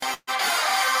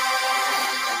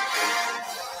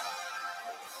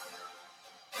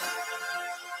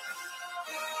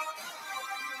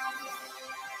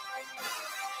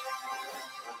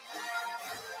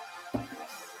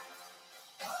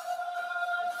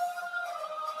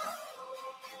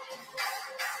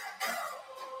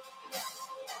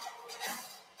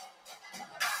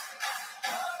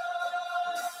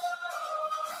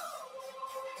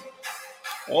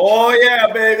Oh,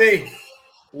 yeah, baby.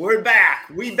 We're back.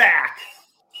 We back.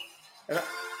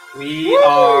 We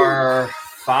are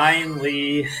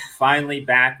finally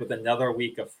back with another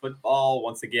week of football.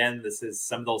 Once again, this is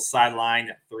Seminoles Sideline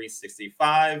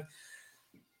 365.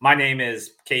 My name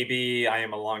is KB. I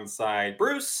am alongside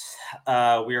Bruce.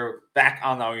 We are back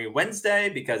on a Wednesday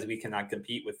because we cannot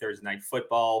compete with Thursday night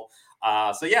football.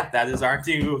 That is our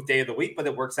new day of the week, but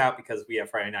it works out because we have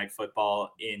Friday night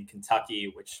football in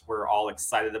Kentucky, which we're all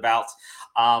excited about.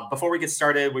 Before we get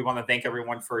started, we want to thank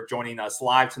everyone for joining us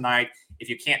live tonight. If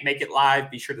you can't make it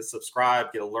live, be sure to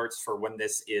subscribe, get alerts for when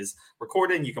this is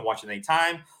recorded, and you can watch it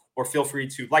anytime, or feel free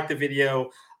to like the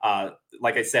video.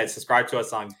 Like I said, subscribe to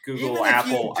us on Google, Even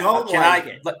Apple. If you don't like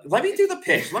it. Let me do the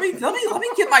pitch. Let me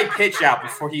get my pitch out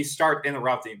before you start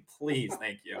interrupting. Please,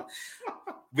 thank you.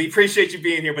 We appreciate you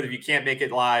being here, but if you can't make it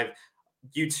live,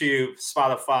 YouTube,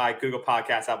 Spotify, Google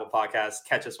Podcasts, Apple Podcasts,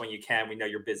 catch us when you can. We know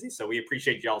you're busy, so we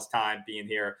appreciate y'all's time being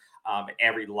here.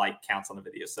 Every like counts on the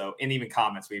video, so and even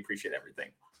comments, we appreciate everything.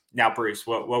 Now, Bruce,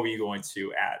 what were you going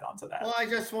to add onto that? Well, I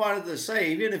just wanted to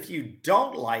say, even if you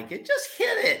don't like it, just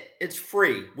hit it. It's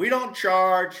free. We don't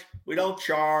charge. We don't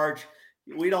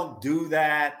do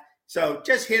that. So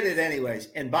just hit it anyways.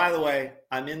 And by the way,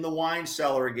 I'm in the wine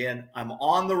cellar again. I'm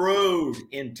on the road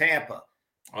in Tampa.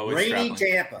 Rainy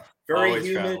Tampa. Very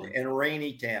humid and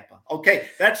rainy Tampa. Okay,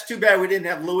 that's too bad we didn't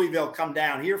have Louisville come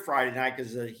down here Friday night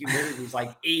because the humidity was like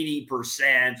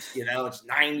 80%. It's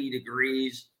 90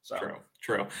 degrees. So.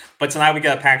 True. But tonight we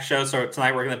got a packed show. So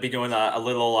tonight we're going to be doing a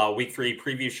little week 3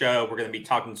 preview show. We're going to be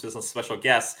talking to some special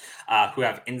guests who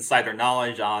have insider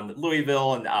knowledge on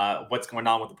Louisville and what's going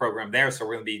on with the program there. So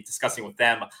we're going to be discussing with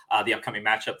them the upcoming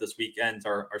matchup this weekend,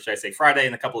 or should I say Friday,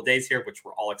 in a couple of days here, which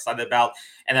we're all excited about.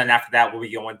 And then after that, we'll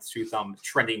be going through some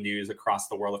trending news across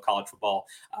the world of college football,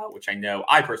 which I know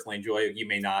I personally enjoy. You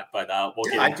may not, but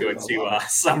we'll get into it to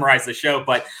summarize the show.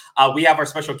 But we have our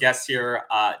special guests here,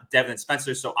 Devin and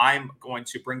Spencer. So I'm going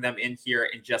to bring them in here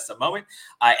in just a moment,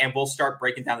 and we'll start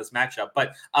breaking down this matchup.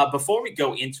 But before we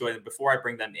go into it, and before I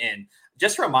bring them in,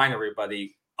 just to remind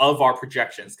everybody of our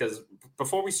projections, because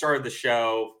before we started the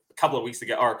show a couple of weeks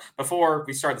ago, or before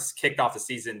we kicked off the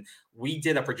season, we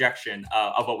did a projection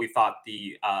of what we thought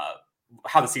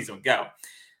how the season would go.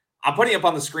 I'm putting up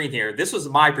on the screen here. This was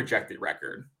my projected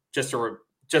record, just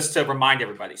to remind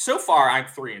everybody. So far, I'm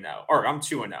 3-0, or I'm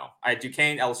 2-0. I had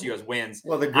Duquesne, LSU as wins.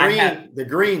 Well, the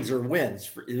greens are wins.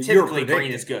 Typically,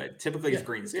 green is good.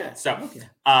 Green is good. So, okay.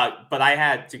 But I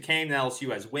had Duquesne and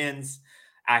LSU as wins.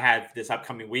 I had this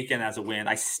upcoming weekend as a win.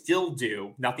 I still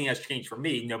do. Nothing has changed for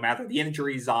me, no matter the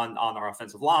injuries on our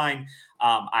offensive line.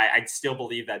 I still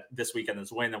believe that this weekend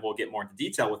is a win, and we'll get more into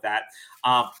detail with that.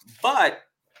 But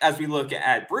as we look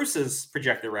at Bruce's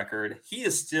projected record, he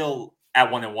is still at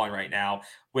 1-1 right now,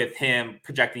 with him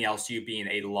projecting LSU being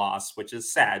a loss, which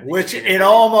is sad. Which it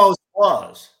almost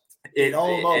was. It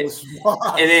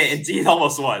indeed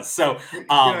almost was. So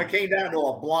it came down to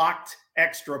a blocked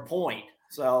extra point.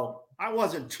 So I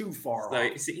wasn't too far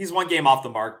off. He's one game off the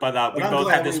mark, but we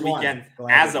both had this weekend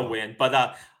as a win.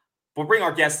 But we'll bring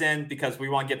our guests in because we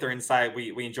want to get their insight.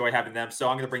 We enjoy having them. So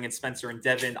I'm going to bring in Spencer and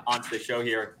Devin onto the show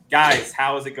here. Guys,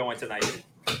 how is it going tonight?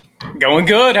 Going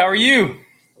good. How are you?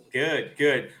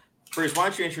 Good. Bruce, why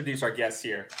don't you introduce our guests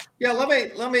here? Yeah, let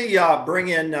me bring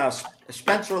in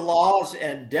Spencer Laws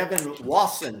and Devin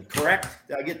Wasson, correct?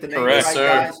 Did I get the name right, sir.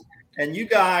 Guys? And you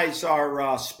guys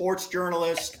are sports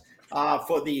journalists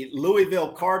for the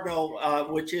Louisville Cardinal,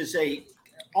 which is a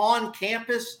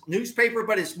on-campus newspaper,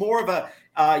 but it's more of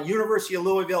a University of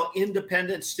Louisville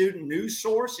independent student news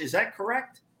source. Is that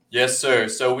correct? Yes, sir.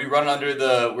 So we run under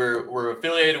we're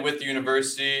affiliated with the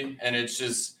university, and it's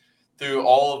just through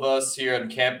all of us here on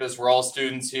campus. We're all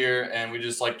students here, and we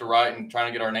just like to write and trying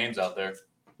to get our names out there.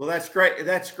 Well, that's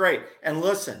great. And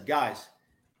listen, guys,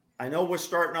 I know we're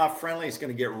starting off friendly. It's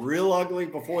going to get real ugly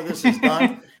before this is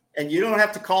done. And you don't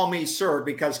have to call me sir,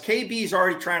 because KB's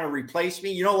already trying to replace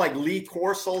me. Like Lee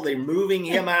Corso, they're moving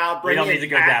him out. We don't need to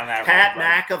go down that Pat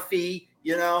road. McAfee,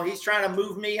 he's trying to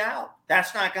move me out.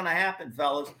 That's not going to happen,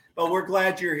 fellas. But we're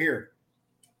glad you're here.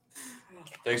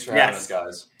 Thanks for having us,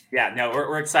 guys. Yeah, no,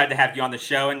 we're excited to have you on the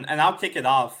show, and I'll kick it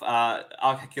off.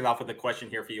 I'll kick it off with a question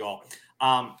here for you all.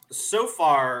 So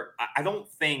far, I don't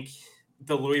think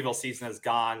the Louisville season has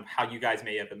gone how you guys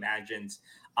may have imagined.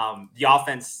 The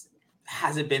offense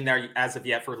hasn't been there as of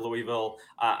yet for Louisville.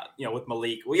 With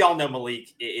Malik, we all know Malik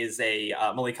is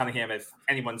Malik Cunningham. If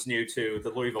anyone's new to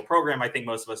the Louisville program, I think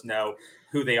most of us know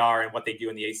who they are and what they do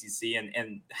in the ACC,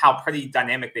 and how pretty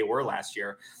dynamic they were last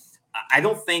year. I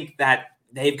don't think that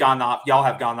they've gone off. Y'all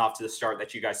have gone off to the start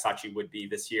that you guys thought you would be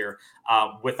this year,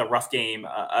 with a rough game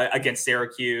against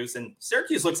Syracuse, and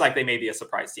Syracuse looks like they may be a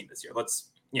surprise team this year.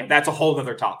 That's a whole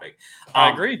other topic.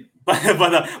 I agree,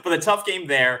 but a tough game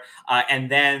there,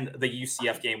 and then the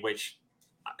UCF game, which,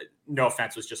 no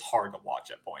offense, was just hard to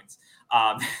watch at points.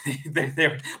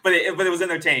 But it was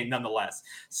entertaining nonetheless.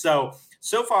 So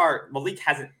far, Malik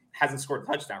hasn't scored a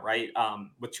touchdown, right?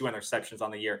 With 2 interceptions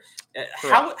on the year.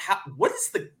 What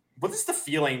is the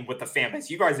feeling with the fan base?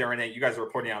 You guys are in it. You guys are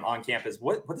reporting on campus.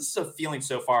 What is the feeling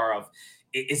so far of?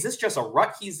 Is this just a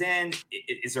rut he's in?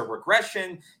 Is there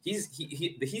regression? He's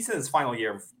in his final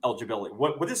year of eligibility.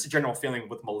 What is the general feeling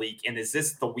with Malik? And is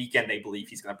this the weekend they believe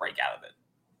he's going to break out of it?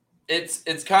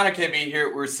 It's kind of KB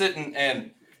here. We're sitting,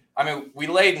 and I mean, we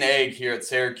laid an egg here at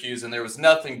Syracuse, and there was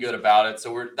nothing good about it.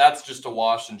 So that's just a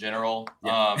wash in general.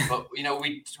 Yeah. But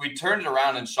we turned it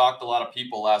around and shocked a lot of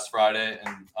people last Friday.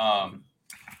 And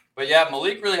but yeah,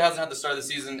 Malik really hasn't had the start of the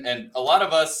season, and a lot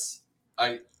of us,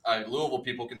 Louisville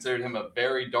people, considered him a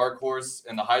very dark horse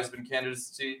in the Heisman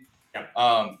candidacy.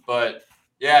 Yeah. But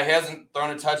yeah, he hasn't thrown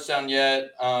a touchdown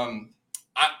yet.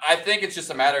 I think it's just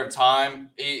a matter of time.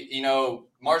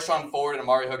 Marshawn Ford and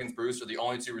Amari Huggins-Bruce are the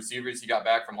only 2 receivers he got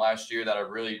back from last year that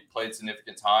have really played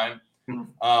significant time.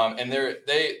 And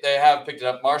they have picked it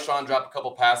up. Marshawn dropped a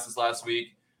couple passes last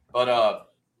week, but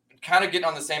kind of getting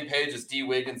on the same page as D.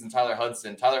 Wiggins and Tyler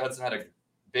Hudson. Tyler Hudson had a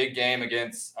big game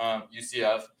against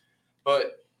UCF,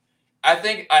 but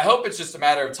I hope it's just a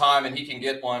matter of time and he can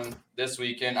get one this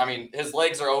weekend. I mean, his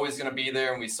legs are always going to be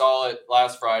there, and we saw it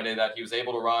last Friday that he was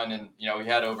able to run, and he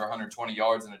had over 120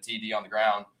 yards and a TD on the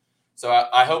ground. So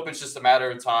I hope it's just a matter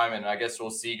of time, and I guess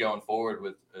we'll see going forward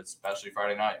with especially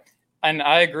Friday night. And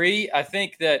I agree. I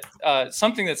think that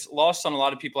something that's lost on a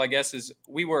lot of people, I guess, is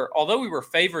although we were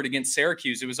favored against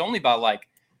Syracuse, it was only by like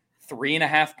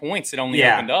 3.5 points. It only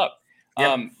opened up.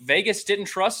 Yep. Vegas didn't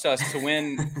trust us to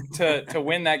win to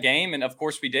win that game, and of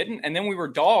course we didn't. And then we were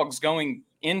dogs going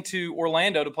into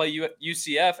Orlando to play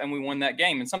UCF, and we won that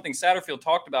game. And something Satterfield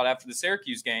talked about after the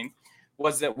Syracuse game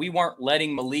was that we weren't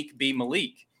letting Malik be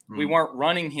Malik. We weren't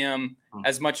running him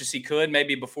as much as he could.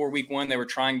 Maybe before week 1, they were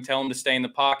trying to tell him to stay in the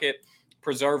pocket,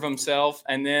 preserve himself.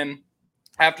 And then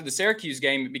after the Syracuse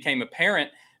game, it became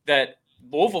apparent that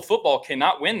Louisville football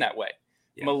cannot win that way.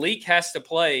 Yeah. Malik has to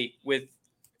play with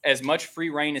as much free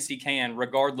reign as he can,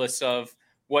 regardless of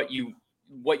what you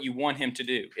want him to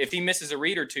do. If he misses a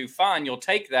read or 2, fine, you'll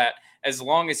take that as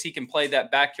long as he can play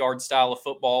that backyard style of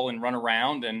football and run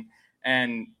around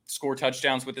and score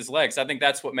touchdowns with his legs. I think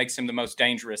that's what makes him the most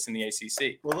dangerous in the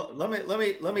ACC. Well, let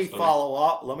me follow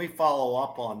up. Let me follow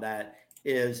up on that.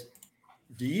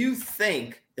 Do you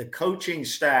think the coaching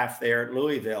staff there at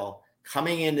Louisville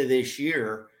coming into this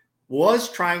year was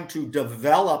trying to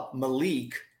develop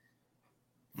Malik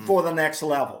for the next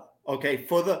level? Okay,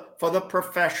 for the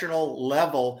professional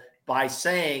level, by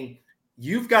saying,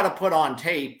 you've got to put on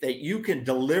tape that you can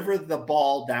deliver the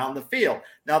ball down the field.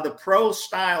 Now, the pro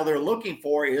style they're looking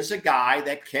for is a guy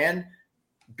that can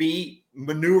be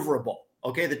maneuverable.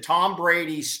 Okay, the Tom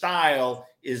Brady style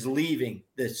is leaving,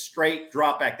 the straight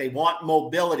drop back. They want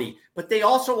mobility, but they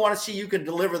also want to see you can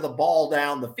deliver the ball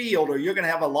down the field, or you're going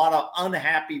to have a lot of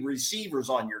unhappy receivers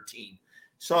on your team.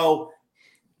 So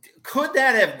could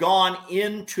that have gone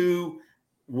into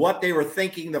what they were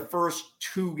thinking the first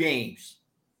 2 games?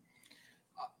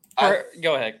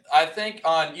 Go ahead. I think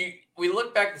we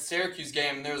look back at the Syracuse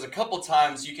game, and there was a couple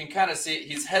times you can kind of see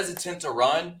he's hesitant to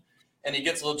run, and he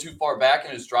gets a little too far back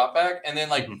in his drop back. And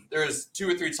then there's 2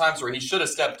 or 3 times where he should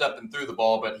have stepped up and threw the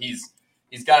ball, but he's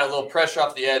got a little pressure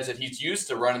off the edge that he's used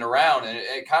to running around. And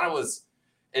it kind of was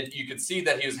you could see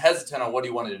that he was hesitant on what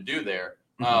he wanted to do there.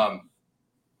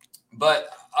 But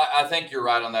I think you're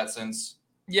right on that sense.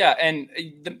 Yeah, and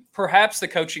perhaps the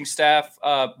coaching staff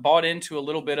bought into a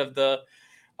little bit of the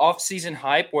off-season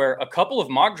hype where a couple of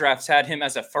mock drafts had him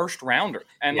as a first rounder.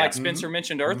 And like Spencer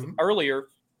mentioned earlier,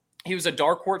 he was a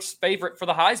dark horse favorite for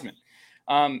the Heisman.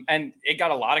 And it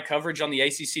got a lot of coverage on the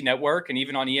ACC network and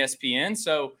even on ESPN.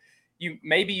 So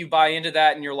you buy into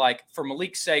that and you're like, for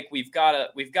Malik's sake, we've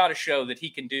got to show that he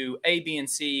can do A, B, and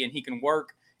C, and he can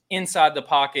work inside the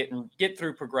pocket and get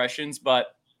through progressions.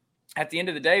 But at the end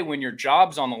of the day, when your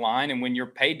job's on the line and when you're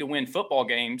paid to win football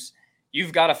games,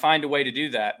 you've got to find a way to do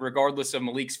that, regardless of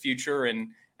Malik's future and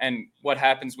what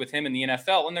happens with him in the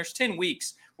NFL. And there's 10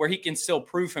 weeks where he can still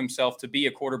prove himself to be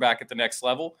a quarterback at the next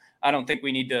level. I don't think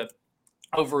we need to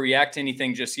overreact to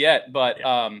anything just yet, but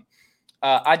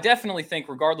I definitely think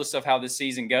regardless of how this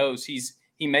season goes,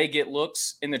 he may get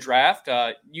looks in the draft.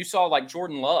 You saw like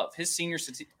Jordan Love,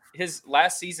 his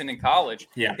last season in college,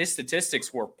 his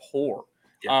statistics were poor.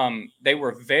 They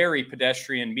were very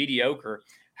pedestrian, mediocre.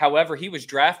 However, he was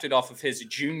drafted off of his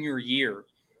junior year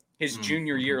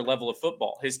level of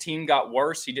football. His team got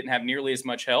worse. He didn't have nearly as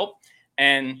much help.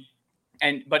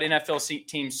 But NFL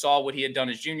teams saw what he had done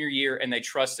his junior year, and they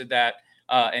trusted that,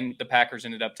 and the Packers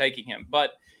ended up taking him.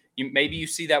 But maybe you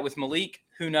see that with Malik.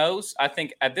 Who knows? I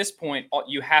think at this point,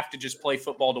 you have to just play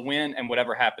football to win, and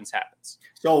whatever happens, happens.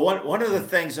 So one of the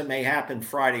things that may happen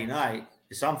Friday night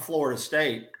is I'm Florida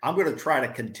State. I'm going to try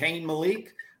to contain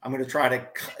Malik. I'm going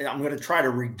to try to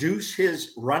reduce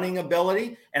his running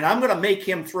ability, and I'm going to make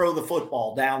him throw the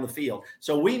football down the field.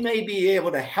 So we may be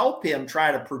able to help him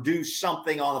try to produce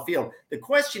something on the field. The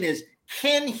question is,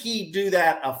 can he do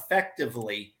that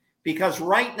effectively? Because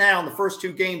right now, in the first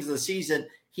 2 games of the season,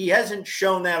 he hasn't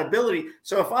shown that ability.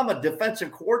 So if I'm a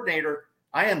defensive coordinator,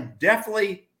 I am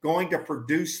definitely going to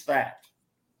produce that.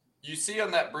 You see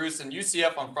on that, Bruce, and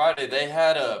UCF on Friday,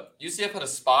 UCF had a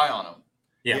spy on him.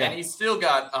 Yeah. And he still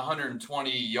got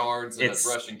 120 yards and a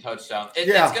rushing touchdown.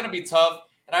 It's going to be tough.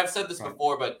 And I've said this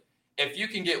before, but if you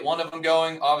can get one of them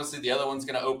going, obviously the other one's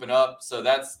going to open up. So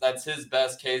that's his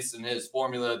best case and his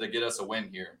formula to get us a win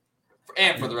here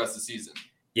and for the rest of the season.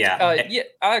 Yeah.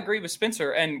 I agree with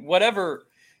Spencer. And whatever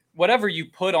you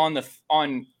put on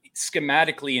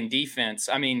schematically in defense,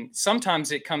 I mean,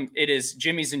 sometimes it is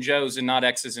Jimmys and Joes and not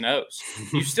X's and O's.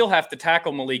 You still have to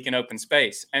tackle Malik in open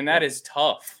space, and that is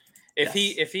tough. If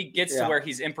he gets to where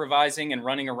he's improvising and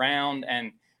running around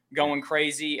and going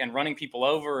crazy and running people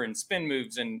over and spin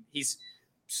moves, and he's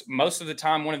most of the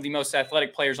time one of the most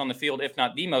athletic players on the field, if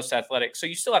not the most athletic. So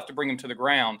you still have to bring him to the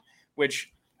ground,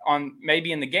 which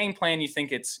maybe in the game plan you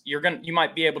think you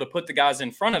might be able to put the guys in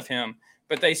front of him,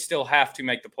 but they still have to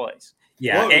make the plays.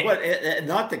 Yeah,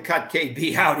 not to cut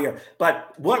KB out here,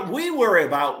 but what we worry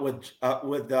about with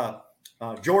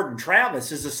Jordan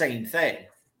Travis is the same thing.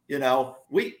 You know,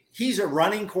 he's a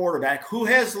running quarterback who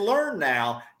has learned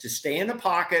now to stay in the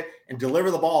pocket and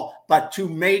deliver the ball, but to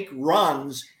make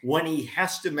runs when he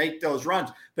has to make those runs.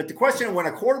 But the question, when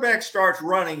a quarterback starts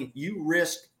running, you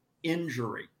risk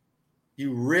injury.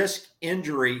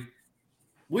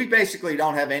 We basically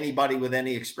don't have anybody with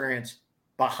any experience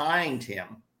behind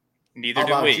him. Neither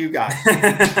do we. You guys?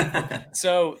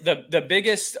 So the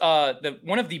biggest,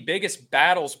 one of the biggest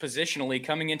battles positionally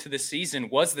coming into this season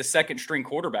was the second string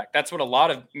quarterback. That's what a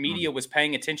lot of media was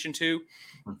paying attention to.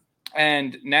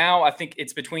 And now I think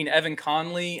it's between Evan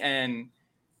Conley and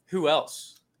who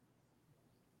else?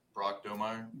 Brock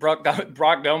Domeyer. Brock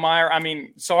Domeyer. I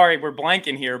mean, sorry, we're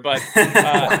blanking here, but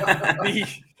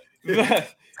it's kind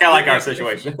of like our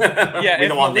situation. Yeah,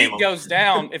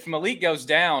 if Malik goes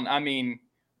down, I mean,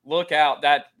 look out.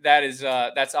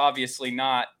 That's obviously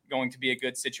not going to be a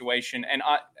good situation. And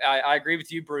I agree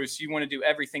with you, Bruce. You want to do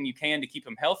everything you can to keep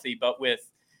him healthy, but with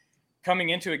coming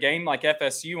into a game like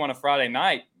FSU on a Friday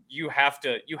night, you have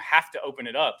to open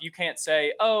it up. You can't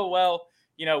say, oh, well,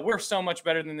 you know, we're so much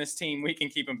better than this team, we can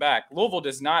keep him back. Louisville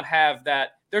does not have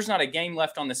that. There's not a game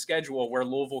left on the schedule where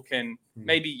Louisville can,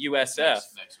 maybe USF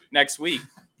next week.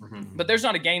 But there's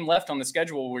not a game left on the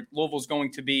schedule where Louisville's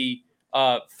going to be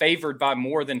favored by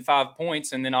more than 5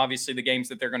 points, and then obviously the games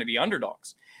that they're going to be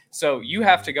underdogs. So you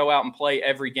have to go out and play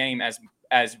every game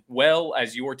as well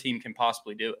as your team can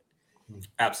possibly do it.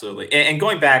 Absolutely. And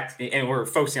going back, and we're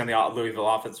focusing on the Louisville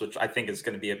offense, which I think is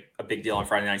going to be a big deal on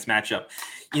Friday night's matchup.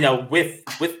 You know, with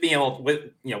being able,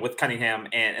 with Cunningham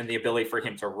and the ability for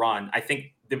him to run, I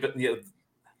think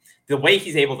the way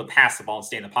he's able to pass the ball and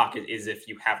stay in the pocket is if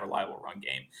you have a reliable run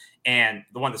game. And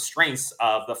one of the strengths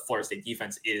of the Florida State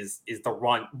defense is the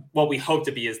run. What we hope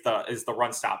to be is the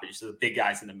run stoppage, so the big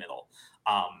guys in the middle.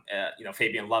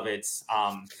 Fabian Lovitz,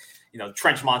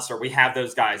 Trench Monster. We have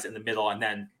those guys in the middle, and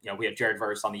then we have Jared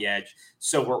Verse on the edge.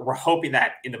 So we're hoping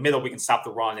that in the middle we can stop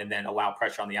the run and then allow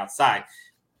pressure on the outside.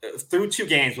 Through 2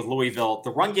 games with Louisville,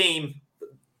 the run game,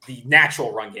 the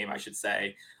natural run game, I should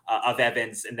say, of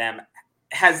Evans and them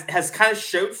has kind of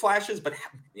showed flashes, but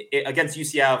against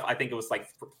UCF, I think it was like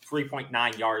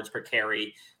 3.9 yards per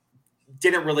carry.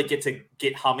 Didn't really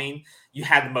get humming. You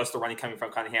had the most of the running coming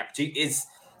from Cunningham. Do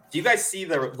you guys see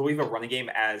the Louisville running game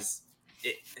as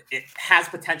it has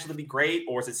potential to be great,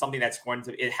 or is it something that's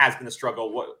it has been a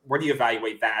struggle? Where do you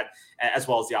evaluate that, as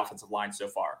well as the offensive line so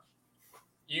far?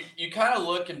 You kind of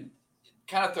look and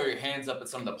kind of throw your hands up at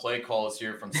some of the play calls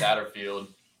here from Satterfield.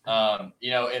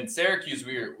 In Syracuse,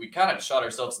 we kind of shot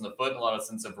ourselves in the foot in a lot of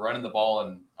sense of running the ball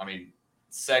and,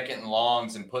 second and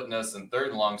longs and putting us in third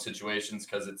and long situations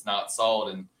because it's not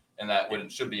solid and that when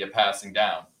it should be a passing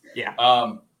down. Yeah.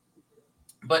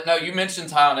 But no, you mentioned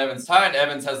Tylen Evans. Tylen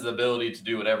Evans has the ability to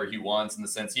do whatever he wants in the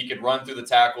sense he could run through the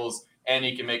tackles and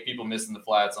he can make people miss in the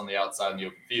flats on the outside in the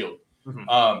open field.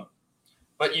 Mm-hmm.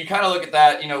 But you kind of look at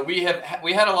that, we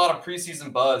had a lot of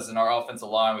preseason buzz in our offensive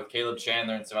line with Caleb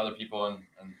Chandler and some other people. And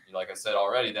like I said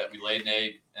already, that we laid an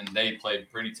egg and they played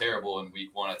pretty terrible in week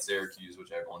 1 at Syracuse,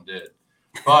 which everyone did.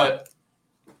 But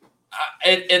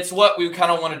it's what we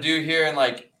kind of want to do here. And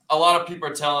like a lot of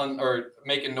people are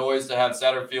making noise to have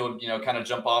Satterfield, kind of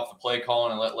jump off the play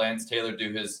calling and let Lance Taylor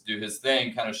do his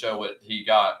thing, kind of show what he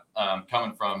got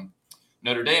coming from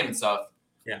Notre Dame and stuff.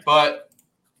 Yeah. But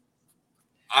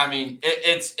I mean,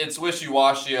 it's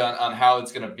wishy-washy on how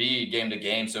it's going to be game to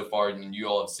game so far, and you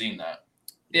all have seen that.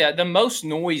 Yeah, the most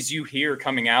noise you hear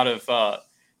coming out of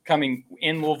coming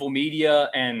in Louisville media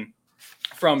and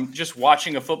from just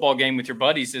watching a football game with your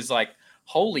buddies is like,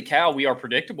 holy cow, we are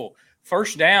predictable.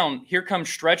 First down, here comes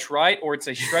stretch right, or it's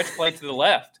a stretch play to the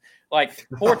left. Like,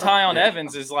 poor Tyon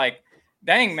Evans is like,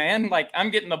 dang, man, like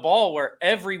I'm getting the ball where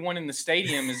everyone in the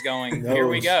stadium is going, here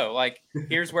we go. Like,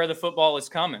 here's where the football is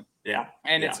coming. Yeah.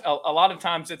 And it's a lot of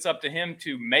times it's up to him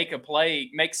to make a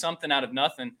play, make something out of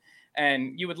nothing.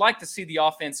 And you would like to see the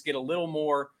offense get a little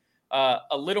more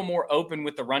open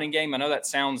with the running game. I know that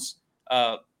sounds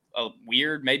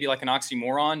weird, maybe like an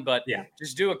oxymoron, but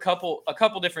just do a couple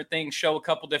different things, show a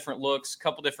couple different looks,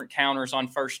 couple different counters on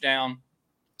first down,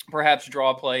 perhaps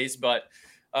draw plays. But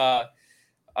that's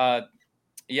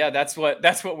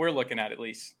what we're looking at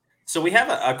least. So we have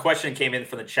a question came in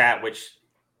from the chat, which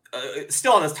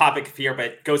still on this topic here,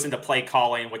 but goes into play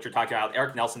calling, what you're talking about.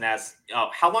 Eric Nelson asks,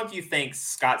 how long do you think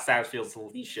Scott Satterfield's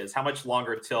leash is? How much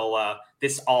longer till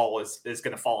this all is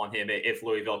going to fall on him if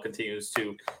Louisville continues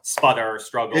to sputter or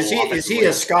struggle? Is he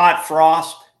a Scott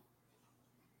Frost?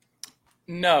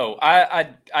 No,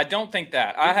 I don't think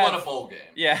that. I won a bowl game.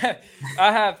 Yeah,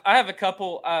 I have a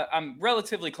couple. I'm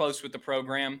relatively close with the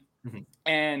program,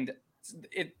 and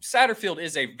Satterfield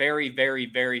is a very, very,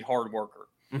 very hard worker.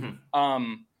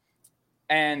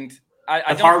 And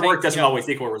I don't hard think, work doesn't always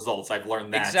equal results. I've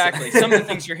learned that. Exactly. Some of the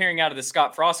things you're hearing out of the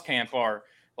Scott Frost camp are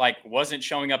like wasn't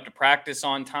showing up to practice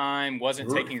on time, wasn't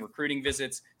taking recruiting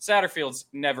visits. Satterfield's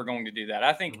never going to do that.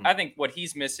 I think what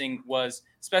he's missing was,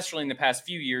 especially in the past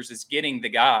few years, is getting the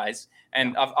guys.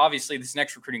 And obviously this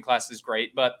next recruiting class is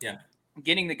great, but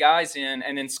getting the guys in,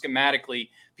 and then schematically,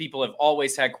 people have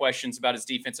always had questions about his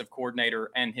defensive coordinator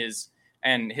and his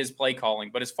play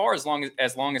calling. But as far as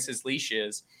long as his leash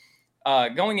is,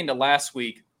 going into last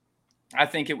week, I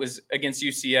think it was against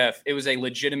UCF. It was a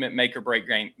legitimate make or break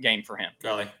game for him.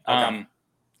 Really? Okay.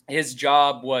 His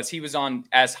job was, he was on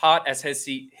as hot as his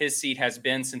seat has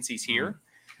been since he's here.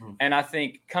 And I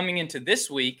think coming into this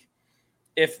week,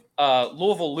 if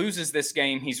Louisville loses this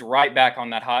game, he's right back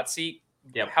on that hot seat.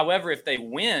 However, if they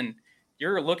win,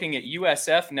 you're looking at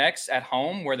USF next at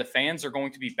home, where the fans are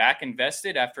going to be back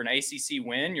invested after an ACC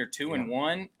win. You're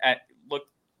 2-1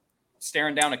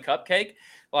 staring down a cupcake.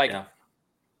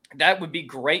 That would be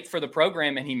great for the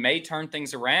program, and he may turn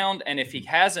things around. And if he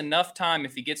has enough time,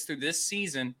 if he gets through this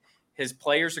season, his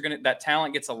players that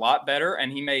talent gets a lot better,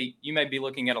 and you may be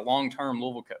looking at a long-term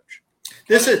Louisville coach.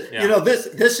 This is,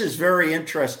 this is very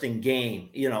interesting game,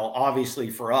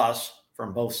 obviously for us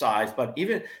from both sides, but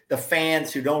even the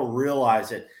fans who don't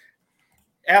realize it.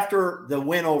 After the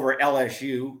win over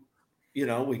LSU,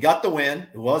 we got the win.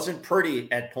 It wasn't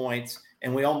pretty at points,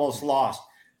 and we almost lost.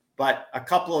 But a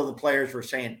couple of the players were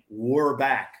saying, we're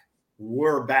back.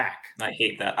 We're back. I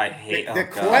hate that. I hate the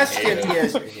question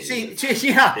is,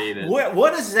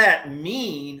 what does that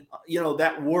mean?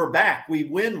 That we're back. We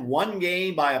win one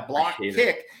game by a block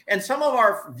kick. And some of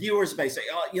our viewers may say,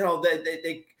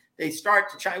 they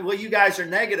start to chime. Well, you guys are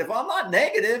negative. Well, I'm not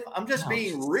negative. I'm just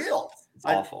being real. It's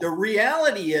awful. The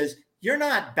reality is, you're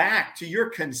not back to you're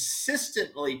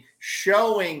consistently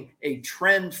showing a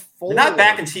trend forward. You're not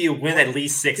back until you win at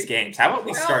least 6 games. How about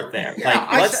we start there?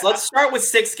 Let's start with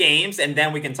 6 games, and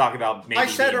then we can talk about maybe. I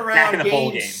said around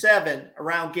game 7.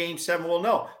 Around game 7, we'll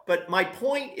know. But my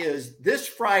point is, this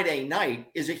Friday night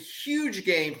is a huge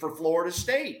game for Florida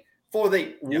State for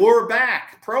the We're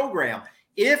Back program.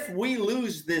 If we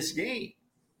lose this game,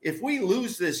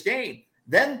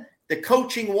 then the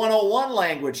coaching 101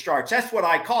 language starts. That's what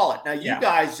I call it. Now, you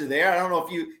guys are there. I don't know if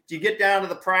do you get down to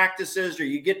the practices or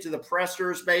you get to the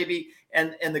pressers maybe,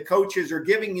 and the coaches are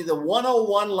giving you the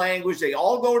 101 language. They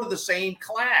all go to the same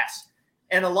class.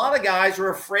 And a lot of guys are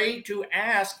afraid to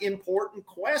ask important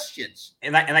questions.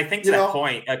 And I think to that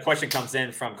point, a question comes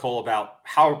in from Cole about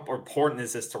how important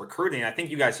is this to recruiting. I think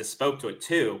you guys just spoke to it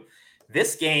too.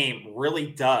 This game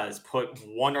really does put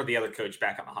one or the other coach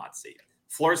back on the hot seat.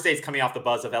 Florida State's coming off the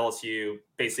buzz of LSU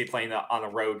basically playing on a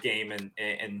road game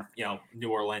in New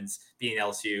Orleans, beating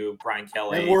LSU. Brian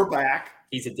Kelly, and we're back.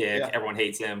 He's a dick. Yeah. Everyone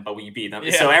hates him, but we beat them.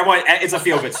 Yeah. So everyone, it's a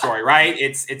feel-good story, right?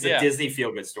 It's a Disney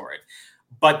feel-good story.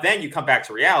 But then you come back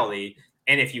to reality,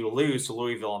 and if you lose to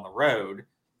Louisville on the road,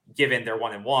 given they're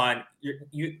 1-1,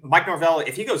 Mike Norvell,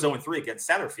 if he goes 0-3 against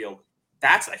Satterfield,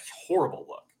 that's a horrible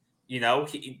look.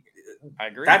 I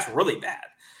agree. That's really bad.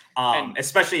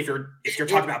 Especially if you're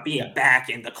talking about being back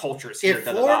in the cultures here. If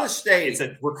Florida State, it's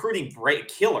a recruiting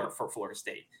killer for Florida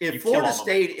State. If Florida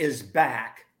State is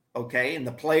back, okay, and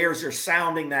the players are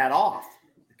sounding that off,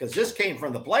 because this came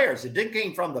from the players, it didn't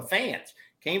came from the fans.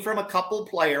 It came from a couple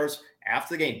players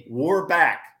after the game. We're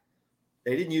back.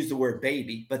 They didn't use the word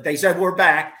baby, but they said we're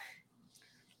back.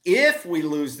 If we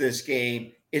lose this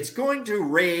game, it's going to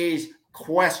raise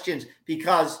questions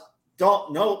because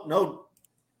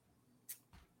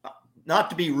not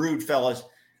to be rude, fellas,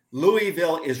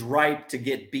 Louisville is ripe to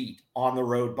get beat on the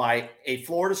road by a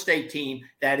Florida State team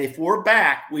that if we're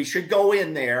back, we should go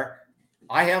in there.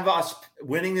 I have us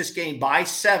winning this game by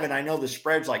 7. I know the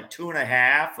spread's like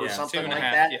 2.5 or something like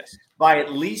that. Yes. By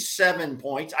at least 7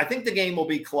 points. I think the game will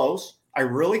be close. I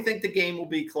really think the game will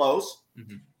be close.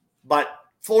 Mm-hmm. But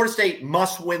Florida State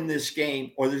must win this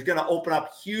game or there's going to open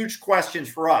up huge questions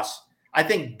for us. I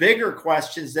think bigger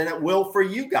questions than it will for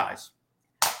you guys.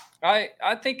 I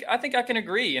think I can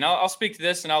agree, and I'll speak to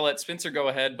this, and I'll let Spencer go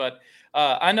ahead. But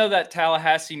I know that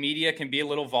Tallahassee media can be a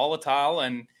little volatile,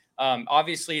 and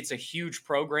obviously it's a huge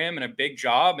program and a big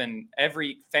job, and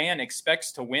every fan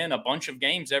expects to win a bunch of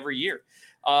games every year.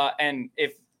 And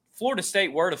if Florida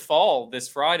State were to fall this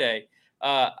Friday,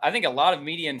 I think a lot of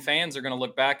media and fans are going to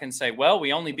look back and say, "Well,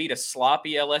 we only beat a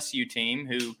sloppy LSU team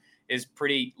who is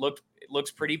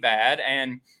looks pretty bad,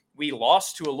 and we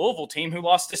lost to a Louisville team who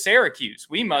lost to Syracuse.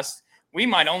 We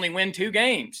might only win 2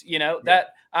 games." That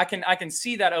I can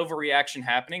see that overreaction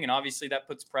happening. And obviously that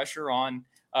puts pressure on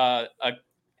a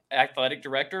athletic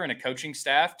director and a coaching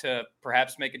staff to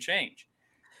perhaps make a change.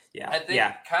 I think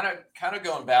kind of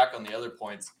going back on the other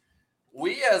points,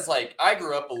 we I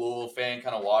grew up a Louisville fan,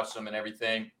 kind of watched them and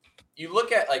everything. You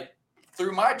look at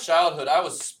through my childhood, I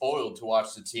was spoiled to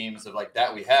watch the teams of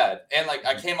that we had. And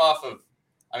I came off of,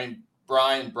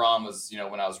 Brian Brom was,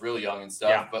 when I was really young and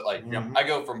stuff, but I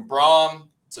go from Brom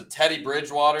to Teddy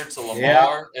Bridgewater to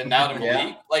Lamar and now to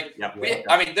Malik.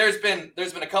 There's been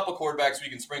a couple quarterbacks we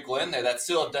can sprinkle in there that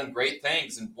still have done great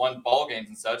things and won ball games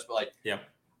and such. But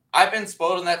I've been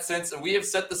spoiled in that sense, and we have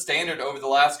set the standard over the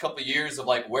last couple of years of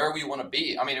where we want to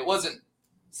be. It wasn't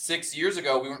 6 years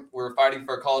ago we were fighting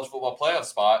for a college football playoff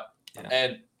spot,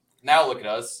 and now look at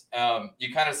us.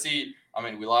 You kind of see.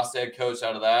 We lost the head coach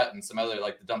out of that and some other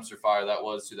the dumpster fire that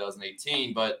was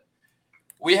 2018. But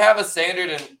we have a standard,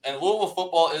 and Louisville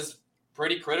football is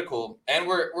pretty critical. And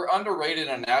we're underrated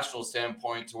in a national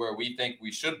standpoint to where we think we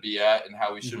should be at and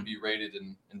how we should be rated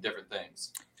in different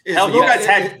things. Hell,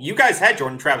 you guys had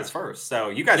Jordan Travis first, so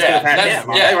you guys could have had him.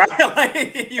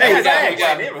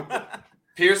 Him.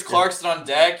 Pierce Clarkson on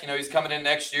deck. He's coming in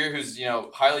next year, who's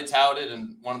highly touted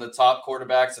and one of the top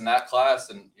quarterbacks in that class,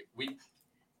 and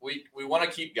we want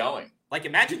to keep going.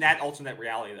 Imagine that alternate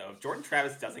reality, though. If Jordan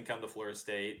Travis doesn't come to Florida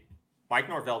State, Mike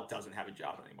Norvell doesn't have a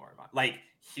job anymore.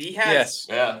 He has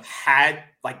had,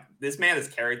 this man has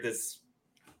carried this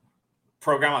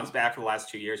program on his back for the last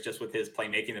 2 years just with his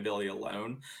playmaking ability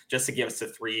alone, just to give us to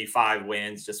 3-5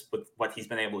 wins just with what he's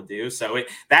been able to do. So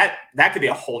that could be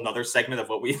a whole nother segment of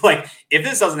what we if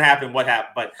this doesn't happen, what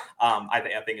happened? But I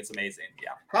think it's amazing.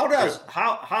 Yeah.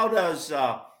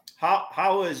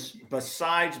 How is,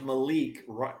 besides Malik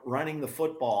running the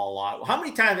football a lot, how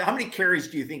many carries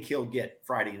do you think he'll get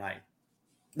Friday night?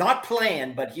 Not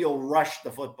planned, but he'll rush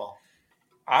the football.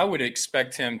 I would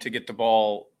expect him to get the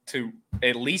ball to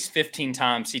at least 15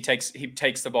 times. He takes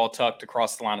the ball tucked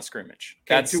across the line of scrimmage.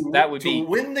 To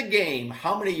win the game,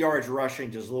 how many yards rushing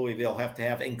does Louisville have to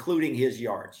have, including his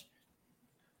yards?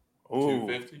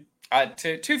 250.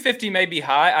 250 may be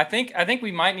high. I think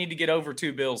we might need to get over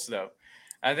 2 bills though.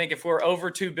 I think if we're over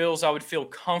 2 bills, I would feel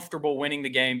comfortable winning the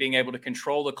game, being able to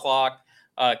control the clock,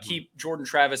 keep Jordan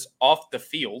Travis off the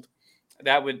field.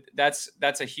 That's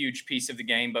a huge piece of the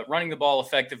game. But running the ball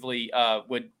effectively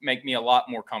would make me a lot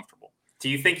more comfortable. Do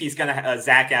you think he's going to?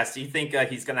 Zach asked. Do you think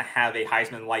he's going to have a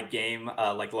Heisman-like game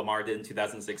like Lamar did in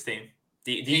 2016?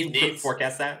 Do you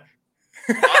forecast that?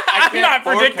 I'm not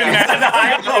predicting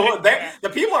that. The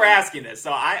people are asking this,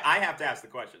 so I have to ask the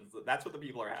question. That's what the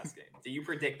people are asking. Do you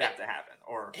predict that to happen?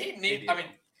 Or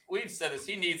we've said this.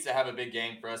 He needs to have a big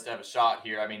game for us to have a shot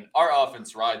here. Our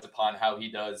offense rides upon how he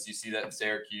does. You see that in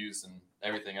Syracuse and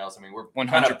everything else. We're 100%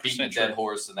 kind of beating a dead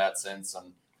horse in that sense.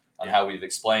 And how we've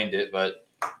explained it. But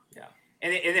yeah,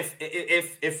 and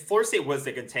if Florida State was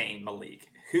to contain Malik,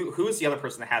 who is the other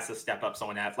person that has to step up?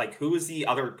 Someone else, like who is the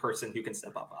other person who can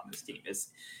step up on this team?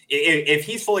 If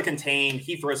he's fully contained,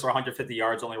 he throws for 150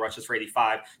 yards, only rushes for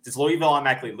 85. Does Louisville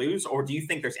automatically lose, or do you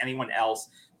think there's anyone else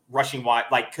rushing wide?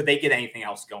 Like, could they get anything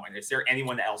else going? Is there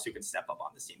anyone else who can step up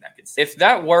on this team that could? If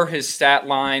that were his stat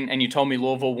line, and you told me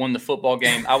Louisville won the football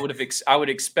game, I would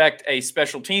expect a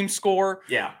special team score,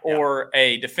 or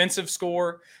a defensive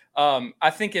score. I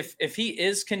think if he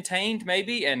is contained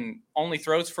maybe and only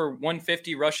throws for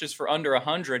 150, rushes for under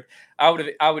 100, I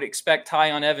would expect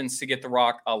Tyon Evans to get the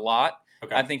rock a lot.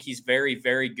 Okay. I think he's very,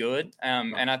 very good,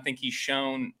 and I think he's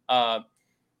shown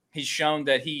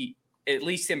that he, at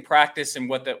least in practice and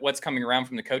what's coming around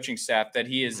from the coaching staff, that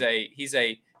he's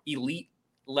a elite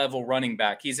level running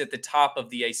back. He's at the top of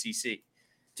the ACC.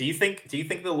 Do you think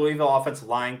the Louisville offensive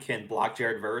line can block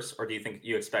Jared Verse, or do you think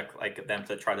you expect like them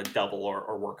to try to double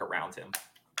or work around him?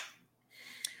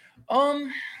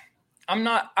 I'm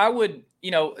not. I would.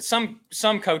 Some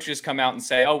coaches come out and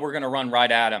say, "Oh, we're going to run right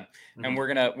at him, and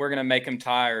we're gonna make him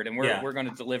tired, and we're going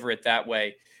to deliver it that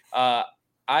way." I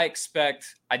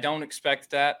don't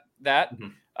expect that.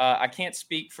 I can't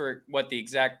speak for what the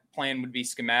exact plan would be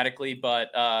schematically, but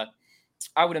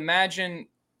I would imagine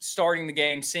starting the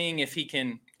game, seeing if he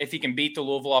can beat the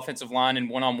Louisville offensive line in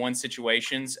one-on-one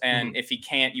situations, and if he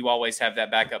can't, you always have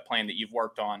that backup plan that you've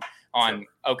worked on. Sure.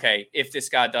 Okay, if this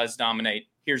guy does dominate,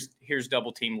 here's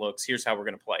double team looks. Here's how we're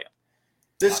going to play him.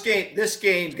 This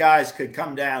game, guys, could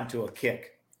come down to a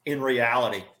kick. In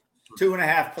reality,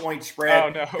 2.5 point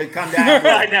spread could come down.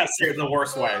 I know, the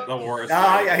worst way. The worst.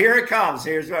 Yeah, here it comes.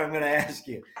 Here's what I'm going to ask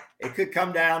you. It could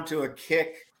come down to a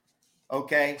kick.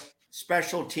 Okay,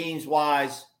 special teams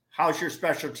wise. How's your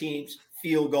special teams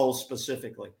field goals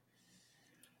specifically?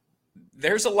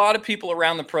 There's a lot of people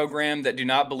around the program that do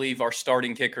not believe our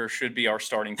starting kicker should be our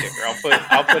starting kicker.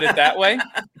 I'll put it that way.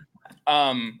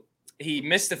 He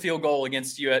missed the field goal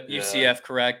against UCF,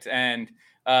 correct? And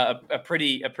a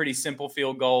pretty simple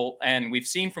field goal. And we've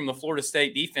seen from the Florida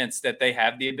State defense that they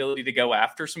have the ability to go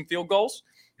after some field goals.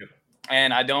 Yep.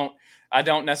 And I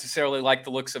don't necessarily like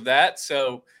the looks of that.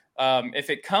 So if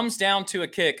it comes down to a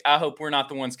kick, I hope we're not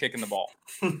the ones kicking the ball.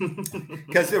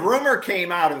 Because the rumor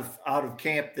came out of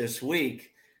camp this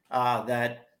week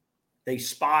that they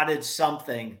spotted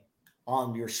something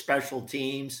on your special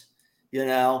teams.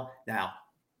 Now,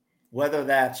 whether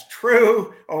that's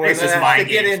true or whether that's to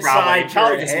get inside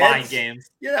your heads, mind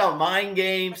games. Mind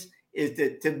games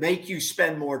is to make you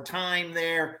spend more time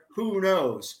there. Who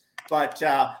knows? But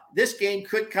this game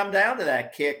could come down to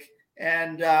that kick.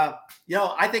 And,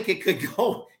 I think it could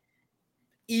go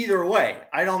either way.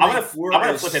 I don't think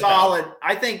we're solid.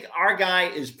 I think our guy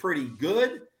is pretty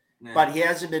good, but he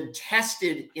hasn't been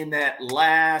tested in that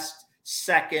last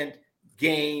second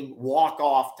game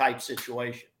walk-off type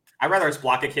situation. I'd rather us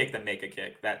block a kick than make a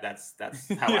kick. That's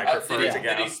how I prefer it to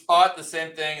go. Did he spot the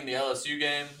same thing in the LSU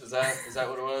game? Is that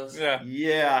what it was?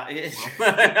 Yeah.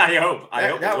 I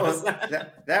hope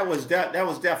that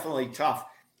was definitely tough.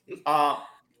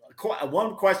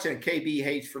 One question KB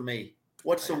hates for me.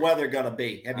 What's the weather going to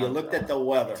be? Have you looked at the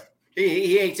weather?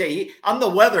 He hates it. I'm the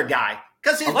weather guy.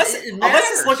 Unless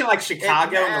it's looking like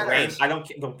Chicago in the rain, I don't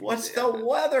care. What's the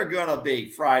weather going to be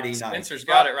Friday night? Spencer's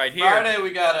got it right here. Friday,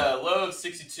 we got a low of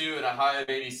 62 and a high of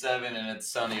 87, and it's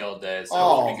sunny all day.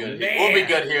 So we'll be good. We'll be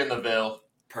good here in the Ville.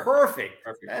 Perfect.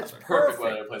 That's perfect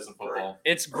weather to play some football.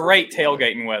 It's great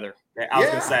tailgating weather. I was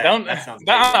going to say. I'm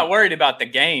not worried about the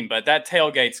game, but that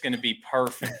tailgate's going to be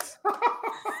perfect.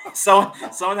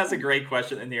 Someone has a great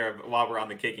question in here while we're on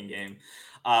the kicking game.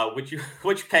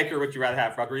 Which kicker would you rather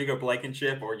have, Rodrigo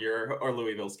Blankenship or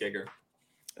Louisville's kicker?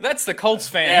 That's the Colts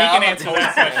fan. He can answer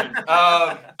that question.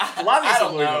 A lot of these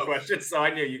are Louisville questions, so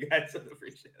I knew you guys would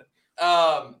appreciate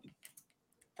it.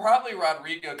 Probably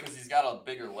Rodrigo because he's got a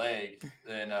bigger leg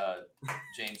than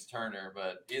James Turner.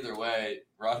 But either way,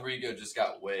 Rodrigo just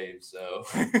got waived, so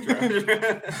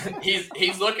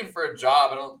he's looking for a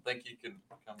job. I don't think he can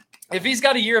come. If he's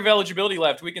got a year of eligibility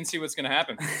left, we can see what's going to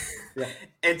happen. Yeah.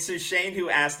 And to Shane,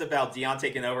 who asked about Deion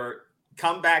taking over,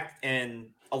 come back in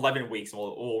 11 weeks, and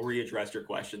we'll readdress your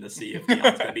question to see if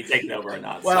Deion's going to be taken over or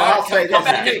not. Well, I'll say this. Come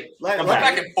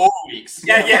back in 4 weeks.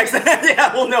 Yeah, exactly.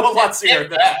 Yeah, we'll know a lot sooner.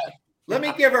 Let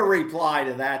me give a reply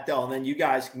to that, though, and then you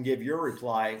guys can give your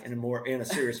reply in a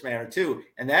serious manner, too.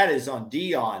 And that is on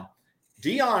Deion.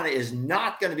 Deion is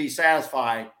not going to be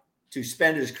satisfied to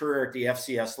spend his career at the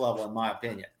FCS level, in my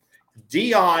opinion.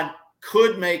 Deion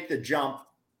could make the jump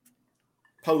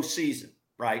postseason,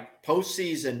 right?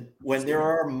 Postseason, when there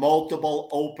are multiple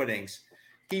openings.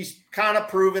 He's kind of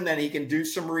proven that he can do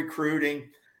some recruiting.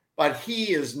 but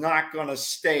he is not going to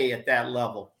stay at that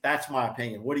level. That's my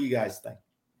opinion. What do you guys think?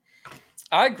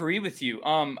 I agree with you.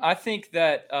 I think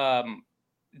that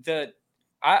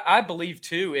I believe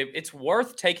too, it's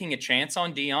worth taking a chance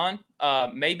on Deion.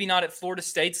 Maybe not at Florida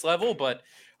State's level, but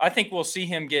I think we'll see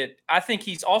him I think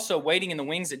he's also waiting in the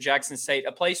wings at Jackson State,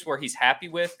 a place where he's happy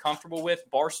with, comfortable with.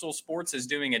 Barstool Sports is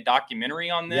doing a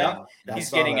documentary on them. Yeah, he's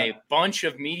getting a bunch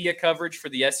of media coverage for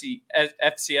the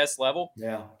FCS level.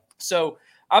 Yeah. So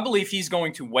I believe he's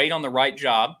going to wait on the right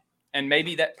job, and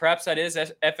maybe perhaps that is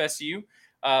FSU.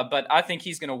 But I think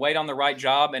he's going to wait on the right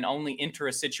job and only enter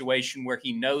a situation where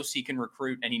he knows he can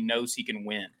recruit and he knows he can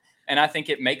win. And I think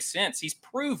it makes sense. He's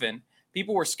proven.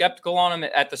 People were skeptical on him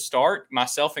at the start,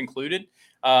 myself included,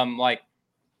 like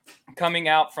coming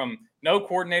out from no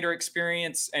coordinator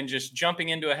experience and just jumping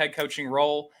into a head coaching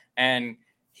role. And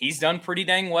he's done pretty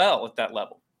dang well at that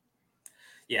level.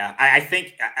 Yeah, I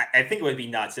think it would be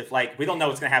nuts if, like, we don't know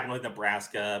what's going to happen with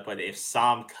Nebraska, but if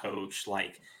some coach,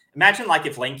 like, imagine like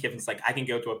if Lane Kiffin's like, I can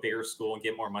go to a bigger school and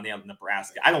get more money out of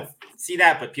Nebraska. I don't see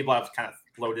that, but people have kind of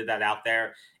floated that out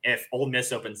there. If Ole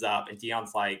Miss opens up and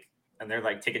Deion's like, and they're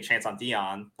like, take a chance on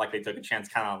Deion, like they took a chance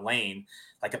kind of on Lane,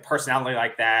 like a personality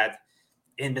like that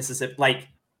in Mississippi, like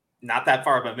not that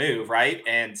far of a move, right?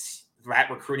 And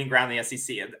that recruiting ground in the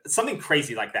SEC, something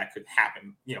crazy like that could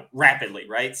happen, rapidly,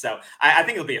 right? So I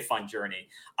think it'll be a fun journey.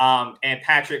 And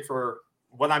Patrick, for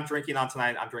what I'm drinking on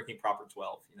tonight, I'm drinking proper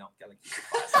 12. Gotta keep it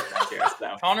classy around here.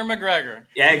 So. Conor McGregor.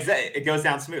 Yeah, exactly. It goes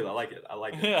down smooth. I like it.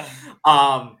 Yeah.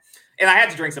 And I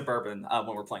had to drink some bourbon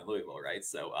when we're playing Louisville, right?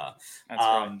 So, that's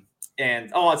right.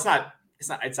 And it's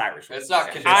Irish. It's not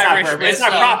Irish. Bourbon. It's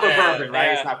not proper bourbon, right?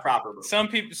 Yeah. It's not proper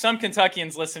bourbon. Some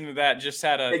Kentuckians listening to that just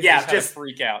had a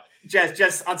freak out.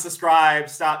 Just unsubscribe.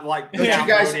 Stop. Like, don't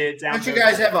you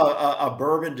guys have a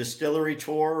bourbon distillery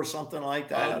tour or something like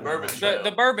that? The Bourbon Trail.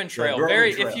 The Bourbon Trail. The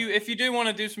Bourbon Trail. If you do want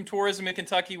to do some tourism in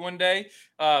Kentucky one day,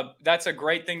 that's a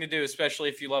great thing to do, especially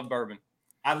if you love bourbon.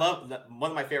 I love one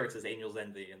of my favorites is Angel's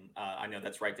Envy, and I know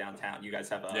that's right downtown. You guys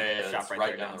have a shop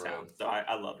right there downtown, so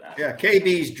I love that. Yeah,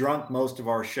 KB's drunk most of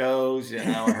our shows. It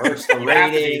hurts the ratings.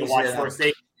 ratings. You have to watch First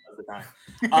State most of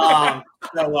the time.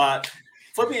 So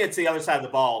flipping it to the other side of the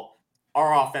ball,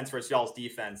 our offense versus y'all's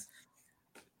defense.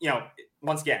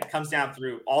 Once again, it comes down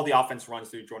through all the offense runs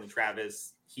through Jordan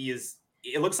Travis.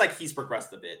 It looks like he's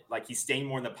progressed a bit. Like he's staying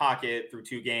more in the pocket through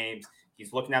 2 games.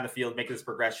 He's looking down the field, making his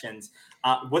progressions.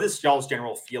 What is y'all's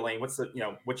general feeling? What's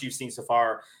what you've seen so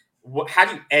far? How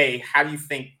do you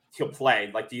think he'll play?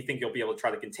 Like, do you think you'll be able to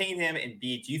try to contain him? And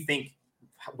B, do you think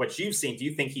what you've seen, do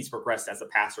you think he's progressed as a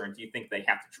passer? And do you think they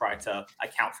have to try to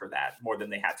account for that more than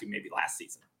they had to maybe last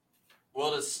season?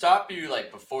 Well, to stop you,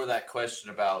 like, before that question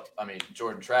about,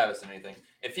 Jordan Travis and anything,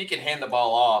 if he can hand the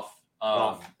ball off,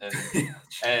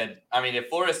 and if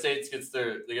Florida State gets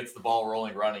the ball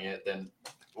rolling, running it, then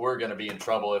we're going to be in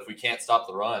trouble if we can't stop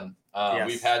the run.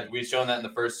 Yes. We've shown that in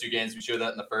the first 2 games. We showed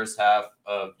that in the first half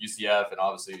of UCF, and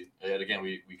obviously, again,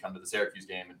 we come to the Syracuse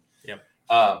game. And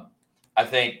I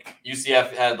think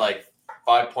UCF had like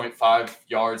 5.5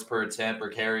 yards per attempt or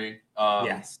carry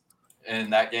in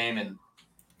that game, and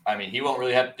he won't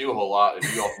really have to do a whole lot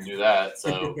if you all can do that.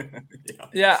 So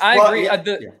I agree.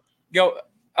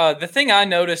 The thing I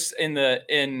noticed in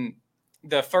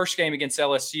the first game against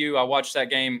LSU, I watched that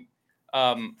game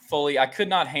fully. I could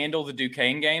not handle the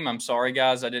Duquesne game. I'm sorry,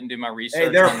 guys. I didn't do my research. Hey,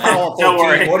 they're on that. Don't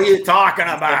worry. What are you talking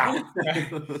about?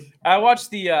 I watched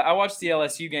the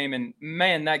LSU game, and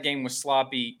man, that game was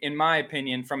sloppy, in my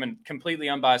opinion, from a completely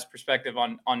unbiased perspective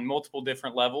on multiple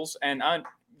different levels. And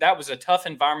that was a tough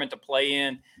environment to play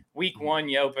in. Week 1,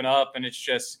 you open up, and it's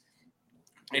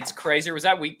crazy. Or was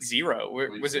that week 0?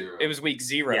 It was week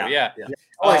 0. Yeah.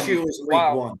 LSU was week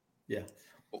 1. Yeah.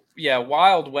 Yeah.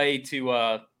 Wild way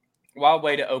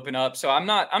to open up. So I'm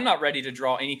not ready to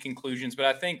draw any conclusions, but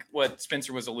I think what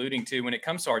Spencer was alluding to when it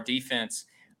comes to our defense,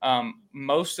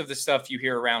 most of the stuff you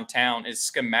hear around town is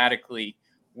schematically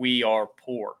we are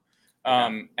poor.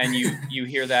 And you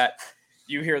hear that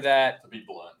to be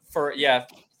blunt.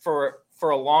 For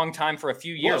a long time, for a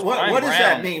few years. What does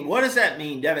that mean? What does that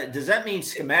mean, Devin? Does that mean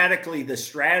schematically the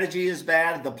strategy is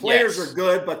bad? The players are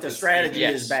good, but the strategy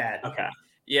is bad. Okay.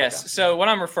 Yes. Okay. So what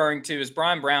I'm referring to is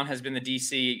Brian Brown has been the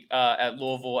DC at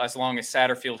Louisville as long as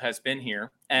Satterfield has been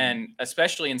here. And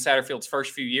especially in Satterfield's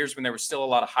first few years when there was still a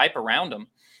lot of hype around him.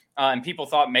 And people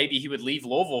thought maybe he would leave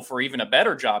Louisville for even a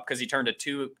better job because he turned a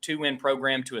 2-win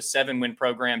program to a 7-win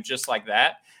program just like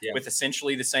that with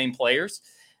essentially the same players.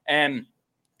 And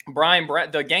Brian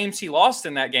Brown, the games he lost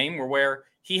in that game were where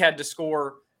he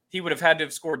would have had to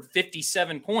have scored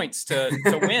 57 points to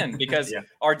win because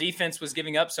our defense was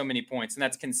giving up so many points. And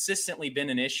that's consistently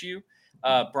been an issue.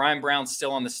 Brian Brown's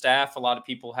still on the staff. A lot of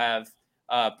people have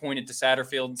pointed to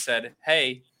Satterfield and said,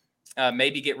 hey,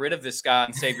 maybe get rid of this guy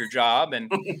and save your job.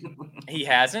 And he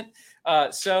hasn't.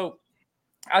 So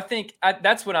I think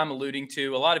that's what I'm alluding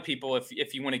to. A lot of people,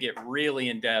 if you want to get really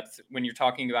in depth, when you're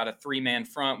talking about a 3-man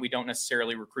front, we don't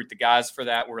necessarily recruit the guys for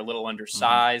that. We're a little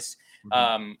undersized.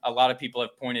 Mm-hmm. A lot of people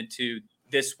have pointed to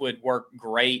this would work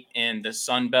great in the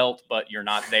Sun Belt, but you're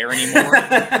not there anymore.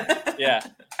 Yeah.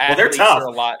 Well, they're tough.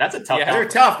 That's a tough. Yeah. They're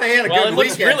tough. They had a good weekend. It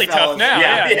looks really tough now.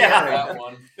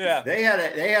 Yeah. They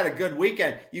had a good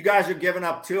weekend. You guys are giving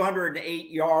up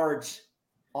 208 yards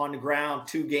on the ground,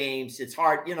 2 games. It's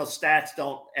hard. Stats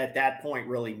don't at that point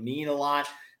really mean a lot,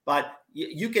 but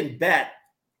you can bet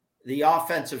the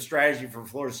offensive strategy for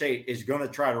Florida State is going to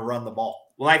try to run the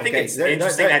ball. Well, I think it's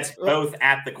interesting that's both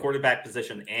at the quarterback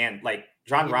position and like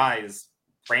John Rise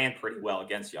ran pretty well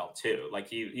against y'all too. Like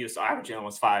he was averaging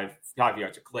almost 5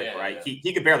 yards a clip, right? Yeah.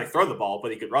 He could barely throw the ball,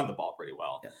 but he could run the ball pretty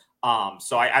well. Yeah.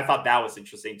 So I thought that was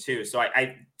interesting too. So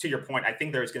I to your point, I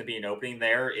think there's going to be an opening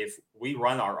there if we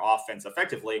run our offense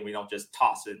effectively and we don't just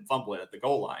toss it and fumble it at the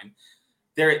goal line.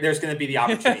 There's going to be the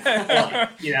opportunity for play,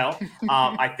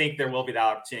 I think there will be that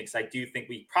opportunity because I do think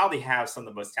we probably have some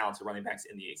of the most talented running backs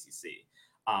in the ACC.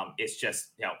 It's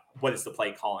just, what is the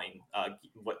play calling?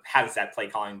 How does that play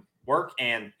calling work?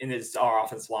 And is our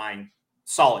offensive line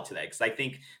solid today? Because I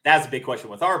think that's a big question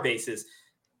with our bases.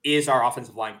 Is our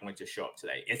offensive line going to show up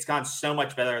today? It's gone so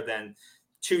much better than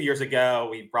 2 years ago.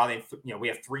 We brought in, we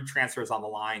have 3 transfers on the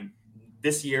line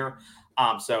this year.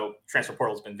 So transfer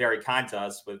portal has been very kind to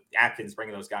us with Atkins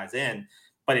bringing those guys in,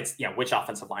 but it's, which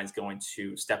offensive line is going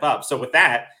to step up. So with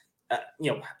that,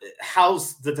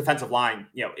 how's the defensive line,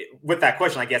 with that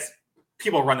question, I guess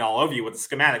people are running all over you with the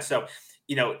schematics. So,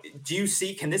 do you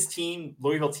see, can this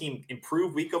Louisville team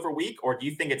improve week over week? Or do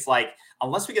you think it's like,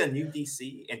 unless we get a new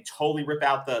DC and totally rip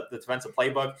out the defensive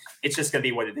playbook, it's just going to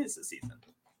be what it is this season?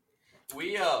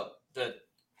 We, to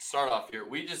start off here,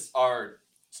 we just are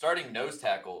starting nose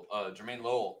tackle, Jermaine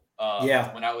Lowell.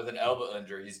 Went out with an elbow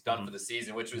injury. He's done for the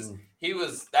season, which was,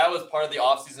 that was part of the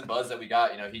offseason buzz that we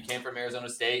got. He came from Arizona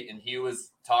State and he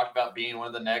was talked about being one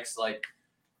of the next,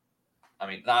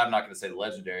 I'm not going to say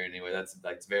legendary anyway.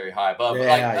 That's very high above,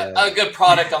 but a good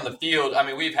product on the field.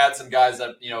 We've had some guys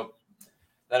that,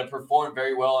 that have performed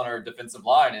very well on our defensive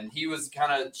line. And he was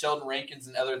kind of Sheldon Rankins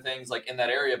and other things in that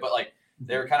area. But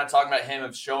they were kind of talking about him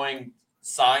of showing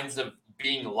signs of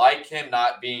being like him,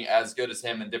 not being as good as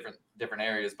him in different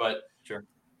areas. But sure,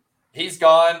 he's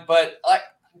gone. But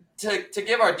to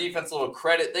give our defense a little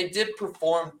credit, they did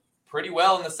perform pretty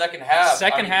well in the second half.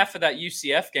 Half of that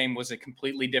UCF game was a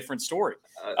completely different story.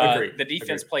 Agreed. The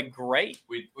defense played great.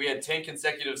 We had 10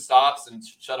 consecutive stops and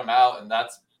shut them out, and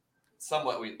that's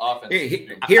somewhat we offense.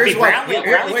 Here's Brownlee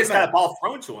just got a ball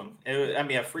thrown to him.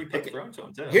 A free pick thrown to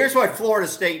him too. Here's what Florida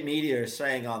State media is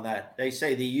saying on that. They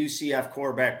say the UCF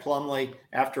quarterback Plumlee,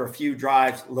 after a few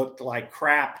drives, looked like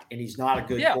crap, and he's not a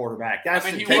good quarterback. That's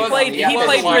he played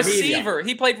receiver. Media.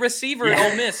 He played receiver at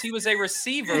Ole Miss. He was a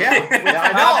receiver.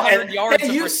 I know.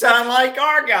 And you sound like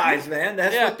our guys, man.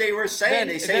 That's what they were saying.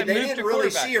 They say they didn't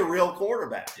really see a real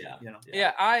quarterback.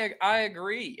 I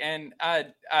agree, and I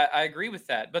agree with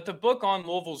that. But the book on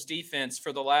Louisville's defense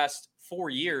for the last 4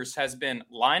 years has been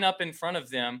line up in front of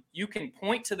them. You can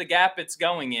point to the gap it's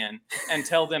going in and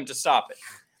tell them to stop it.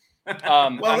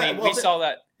 We saw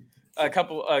that a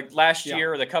couple last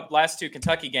year, or the last 2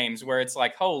 Kentucky games, where it's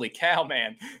like, holy cow,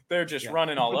 man, they're just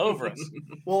running all over us.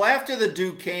 Well, after the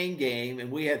Duquesne game, and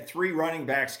we had 3 running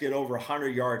backs get over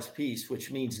 100 yards apiece,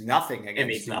 which means nothing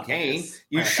against Duquesne.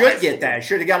 You should get that.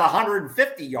 Should have got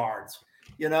 150 yards,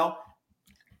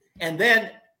 And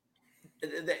then,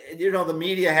 the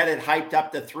media had it hyped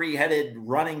up, the 3-headed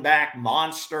running back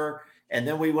monster. And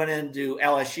then we went into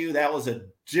LSU. That was a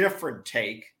different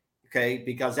take. Okay.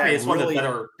 Because it's one of the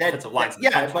better defensive lines.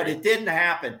 But it didn't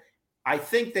happen. I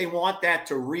think they want that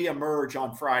to reemerge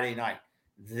on Friday night.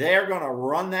 They're going to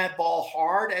run that ball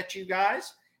hard at you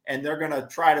guys, and they're going to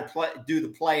try to do the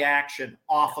play action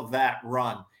off of that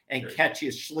run and catch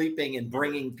you sleeping and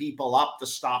bringing people up to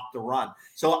stop the run.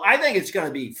 So I think it's going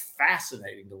to be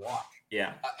fascinating to watch.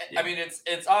 Yeah.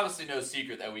 It's obviously no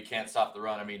secret that we can't stop the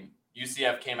run.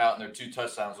 UCF came out and their 2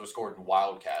 touchdowns were scored in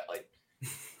Wildcat.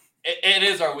 It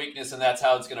is our weakness, and that's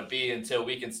how it's going to be until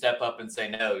we can step up and say,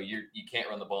 no, you can't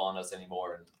run the ball on us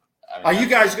anymore. Are you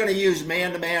guys going to use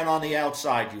man-to-man on the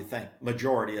outside, do you think,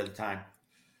 majority of the time?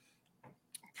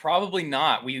 Probably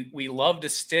not. We love to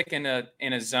stick in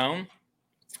a zone.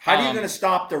 How are you going to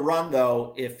stop the run,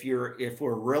 though, if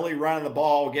we're really running the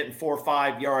ball, getting 4 or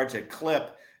 5 yards a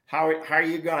clip? How are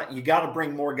you going to – you got to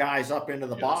bring more guys up into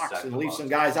the box and leave some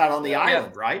guys out on the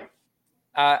island, right?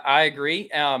 I agree.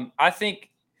 I think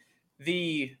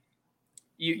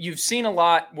you've seen a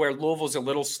lot where Louisville's a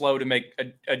little slow to make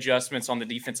adjustments on the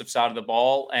defensive side of the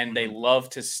ball, and they love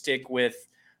to stick with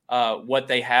what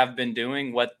they have been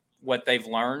doing, what they've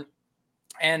learned.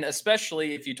 And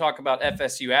especially if you talk about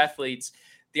FSU athletes,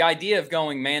 the idea of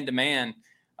going man-to-man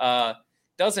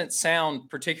doesn't sound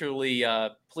particularly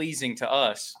pleasing to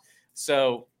us.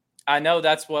 So I know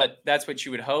that's what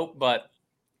you would hope, but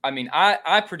I mean,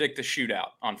 I predict a shootout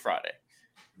on Friday.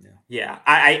 Yeah,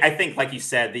 I think, like you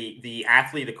said, the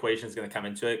athlete equation is going to come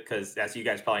into it because, as you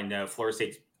guys probably know, Florida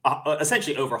State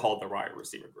essentially overhauled the wide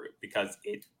receiver group because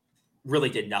it really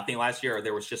did nothing last year. Or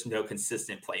there was just no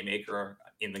consistent playmaker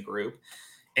in the group.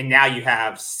 And now you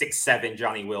have 6'7"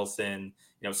 Johnny Wilson,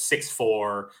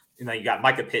 6'4", and then you got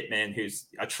Micah Pittman, who's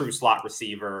a true slot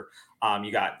receiver.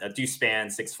 You got a Deuce-Span,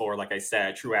 6'4", like I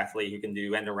said, true athlete who can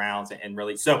do end arounds and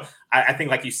really. So I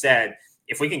think, like you said,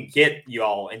 if we can get you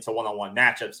all into one-on-one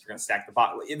matchups, you're going to stack the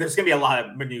box. There's going to be a lot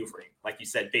of maneuvering, like you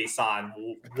said, based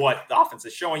on what the offense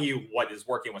is showing you, what is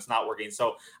working, what's not working.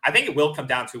 So I think it will come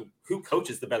down to who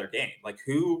coaches the better game, like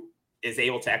who is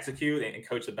able to execute and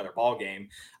coach the better ball game,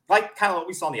 like kind of what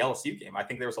we saw in the LSU game. I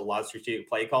think there was a lot of strategic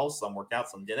play calls. Some worked out,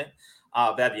 some didn't.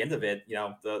 But at the end of it,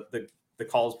 the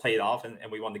calls played off and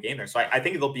we won the game there. So I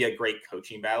think it'll be a great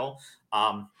coaching battle.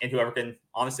 And whoever can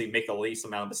honestly make the least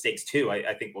amount of mistakes too,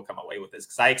 I think will come away with this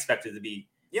because I expect it to be,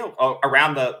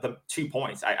 around the 2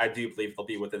 points. I do believe they'll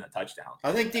be within a touchdown.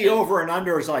 I think the over and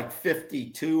under is like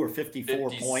 52 or 54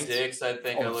 56, points. I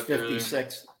think I looked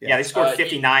 56. Yeah, they scored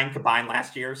 59 combined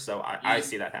last year, so I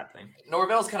see that happening.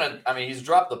 Norvell's he's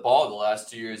dropped the ball the last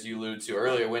 2 years, you alluded to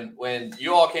earlier. When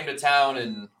you all came to town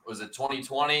in, was it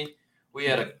 2020? We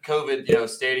had a COVID,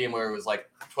 stadium where it was like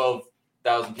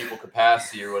 12,000 people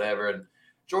capacity or whatever, and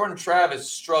Jordan Travis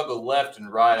struggled left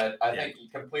and right. I think he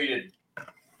completed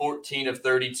 14 of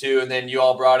 32, and then you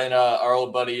all brought in our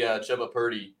old buddy Chubba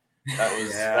Purdy.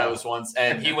 That was once,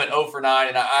 and he went 0 for 9,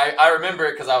 and I remember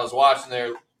it because I was watching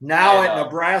there. Now at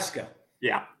Nebraska.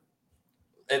 Yeah,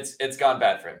 it's gone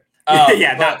bad for him.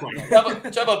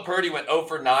 Definitely. Chubba Purdy went 0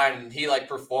 for 9, and he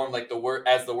performed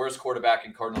the worst quarterback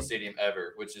in Cardinal Stadium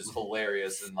ever, which is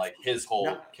hilarious, and his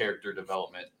whole character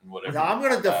development and whatever. Now I'm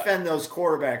going to defend those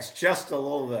quarterbacks just a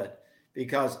little bit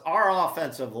because our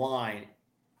offensive line,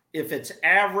 if it's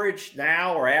average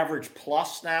now or average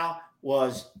plus now,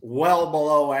 was well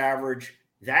below average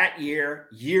that year,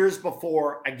 years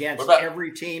before against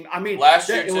every team. I mean, last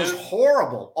year it was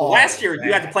horrible. Last year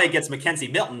you had to play against Mackenzie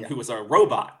Milton, who was a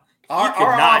robot.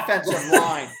 Our offensive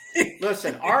line,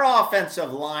 listen, our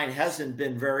offensive line hasn't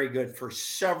been very good for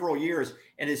several years,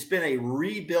 and it's been a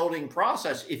rebuilding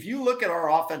process. If you look at our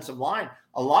offensive line,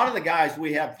 a lot of the guys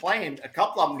we have playing, a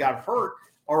couple of them got hurt,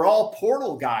 are all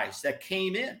portal guys that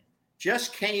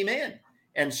just came in.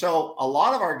 And so a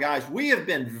lot of our guys, we have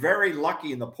been very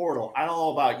lucky in the portal. I don't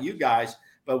know about you guys,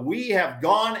 but we have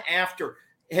gone after.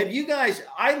 Have you guys,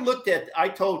 I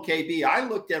told KB, I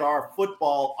looked at our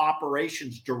football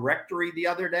operations directory the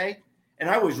other day, and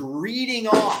I was reading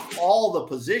off all the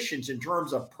positions in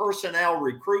terms of personnel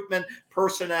recruitment,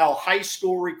 personnel high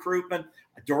school recruitment,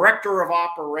 director of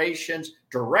operations,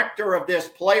 director of this,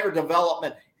 player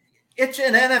development. It's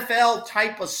an NFL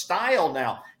type of style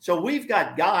now. So we've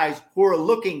got guys who are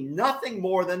looking nothing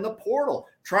more than the portal,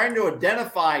 trying to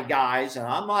identify guys. And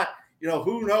I'm not,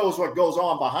 who knows what goes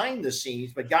on behind the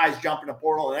scenes, but guys jump in the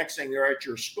portal, the next thing they're at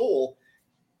your school.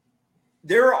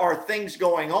 There are things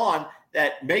going on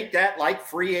that make that like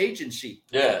free agency.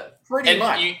 Yeah. Pretty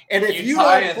much. And if you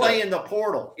don't play in the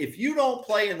portal,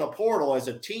 as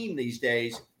a team these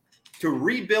days to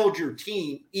rebuild your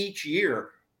team each year,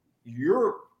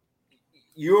 you're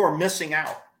missing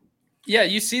out. Yeah,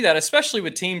 you see that, especially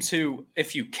with teams who,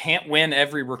 if you can't win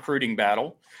every recruiting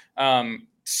battle,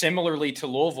 similarly to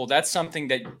Louisville, that's something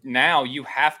that now you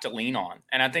have to lean on.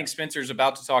 And I think Spencer's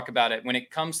about to talk about it. When it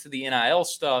comes to the NIL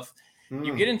stuff,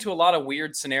 you get into a lot of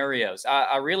weird scenarios.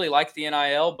 I really like the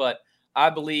NIL, but I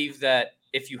believe that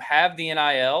if you have the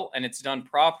NIL and it's done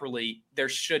properly, you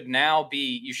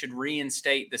should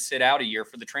reinstate the sit out a year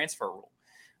for the transfer rule.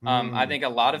 I think a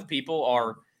lot of people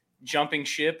are jumping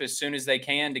ship as soon as they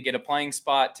can to get a playing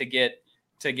spot, to get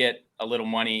a little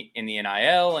money in the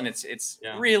NIL, and it's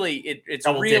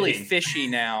really fishy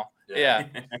now. Yeah.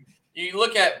 You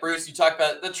look at, Bruce, you talk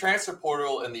about the transfer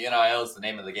portal and the NIL is the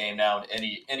name of the game now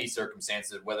in any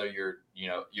circumstances, whether you're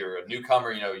a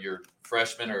newcomer, you're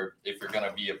freshman, or if you're going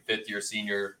to be a fifth-year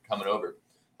senior coming over.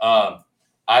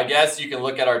 I guess you can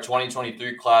look at our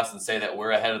 2023 class and say that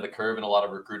we're ahead of the curve in a lot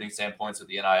of recruiting standpoints with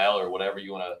the NIL or whatever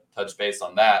you want to touch base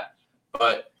on that.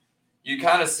 But you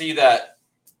kind of see that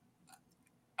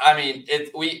I mean,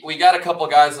 we got a couple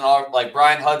guys in our, like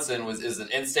Brian Hudson is an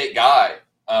in-state guy,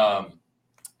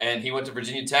 and he went to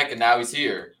Virginia Tech, and now he's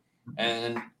here.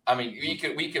 And I mean, we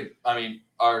could. I mean,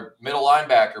 our middle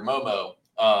linebacker Momo,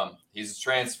 he's a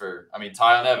transfer. I mean,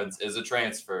 Tyon Evans is a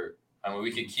transfer. I mean,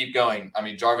 we could keep going. I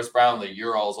mean, Jarvis Brownlee,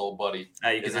 your all's old buddy,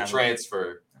 is a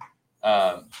transfer.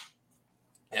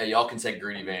 Yeah, y'all can take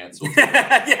Greedy Vance.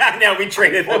 Yeah, no, we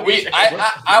traded.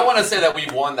 I want to say that we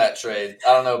won that trade.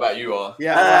 I don't know about you all.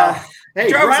 Yeah. Hey,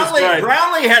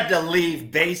 Brownlee had to leave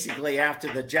basically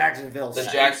after the Jacksonville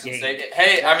State game.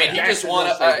 Hey, I mean, he just won.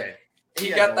 He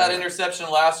got that interception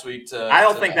last week. I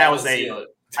don't think that was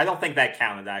I don't think that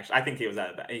counted, actually. I think he was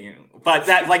out of that. But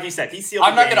that, like you said, he sealed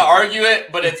I'm the not game. going to argue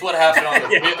it, but it's what happened on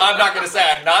the I'm not going to say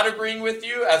I'm not agreeing with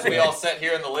you, as we all sat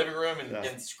here in the living room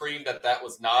and screamed that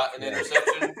was not an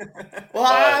interception. Well,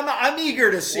 I'm eager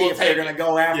to see if they're going to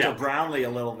go after Brownlee a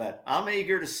little bit. I'm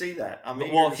eager to see that.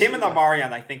 Him and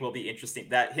Amarion, I think, will be interesting.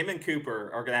 That him and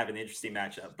Cooper are going to have an interesting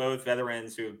matchup. Both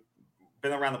veterans who've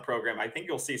been around the program. I think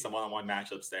you'll see some one-on-one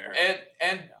matchups there.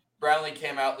 And Brownlee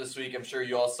came out this week. I'm sure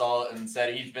you all saw it and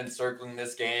said he's been circling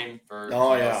this game for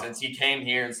since he came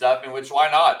here and stuff. And which, why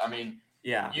not? I mean,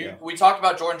 we talked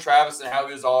about Jordan Travis and how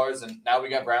he was ours, and now we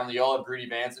got Brownlee. Y'all have Greedy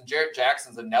Vance, and Jarrett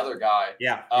Jackson's another guy.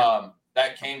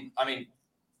 That came. I mean,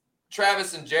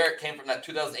 Travis and Jarrett came from that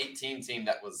 2018 team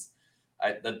that was.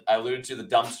 I alluded to the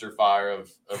dumpster fire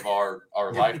of our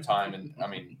lifetime, and I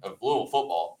mean of Louisville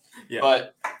football.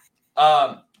 But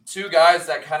two guys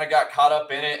that kind of got caught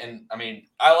up in it. And I mean,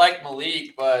 I like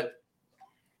Malik, but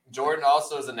Jordan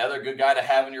also is another good guy to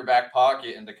have in your back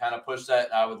pocket and to kind of push that.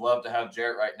 And I would love to have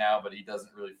Jarrett right now, but he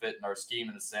doesn't really fit in our scheme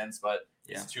in a sense, but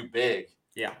he's too big.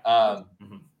 Great.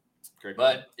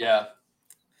 But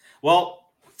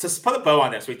well, to put a bow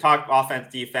on this, we talked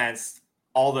offense, defense,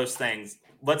 all those things.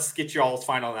 Let's get your all's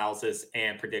final analysis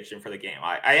and prediction for the game.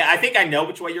 I think I know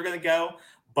which way you're going to go.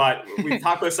 But we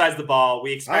talk both sides of the ball.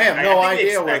 I have no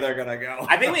idea where they're going to go.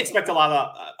 I think we expect a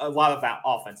lot of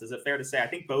offense. Is it fair to say? I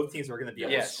think both teams are going to be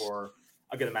able to score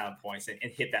a good amount of points and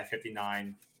hit that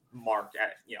 59 mark.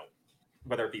 At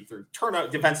whether it be through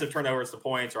defensive turnovers to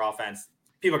points or offense,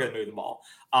 people are going to move the ball.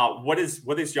 What is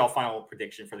y'all final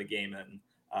prediction for the game, and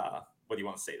what do you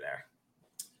want to say there?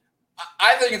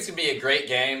 I think it's going to be a great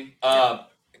game.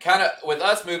 Kind of with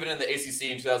us moving in the ACC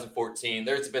in 2014,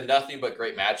 there's been nothing but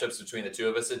great matchups between the two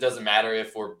of us. It doesn't matter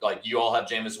if we're like you all have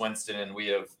Jameis Winston and we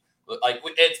have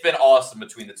it's been awesome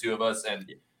between the two of us.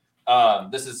 And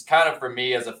this is kind of for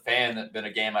me as a fan been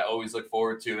a game I always look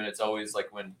forward to. And it's always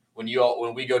like when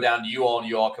we go down to you all and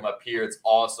you all come up here, it's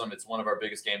awesome. It's one of our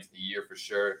biggest games of the year for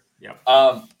sure.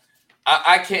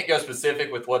 I can't go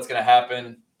specific with what's going to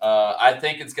happen. I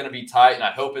think it's going to be tight, and I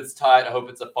hope it's tight. I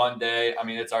hope it's a fun day. I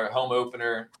mean, it's our home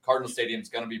opener. Cardinal Stadium's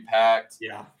going to be packed.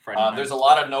 There's a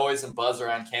lot of noise and buzz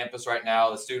around campus right now.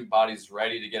 The student body's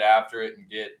ready to get after it and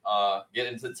get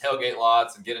into the tailgate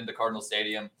lots and get into Cardinal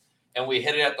Stadium. And we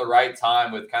hit it at the right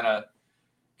time with kind of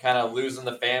losing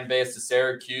the fan base to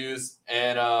Syracuse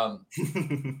and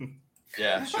losing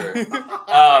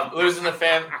the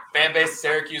fan base to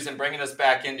Syracuse and bringing us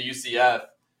back into UCF.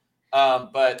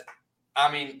 But I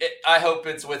mean, I hope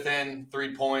it's within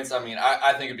 3 points. I mean,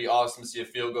 I think it'd be awesome to see a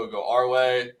field goal go our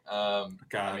way. I mean,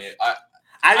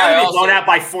 I'd rather be blown out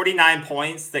by 49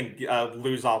 points than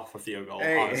lose off a field goal.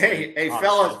 Hey,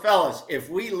 fellas, if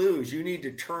we lose, you need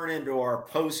to turn into our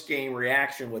post-game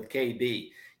reaction with KB.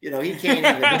 He can't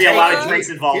even. There'll be a lot of drinks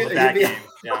involved with that game.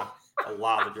 Yeah, a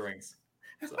lot of drinks.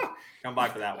 So come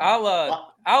back for that one.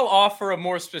 I'll offer a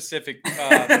more specific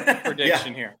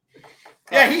prediction here.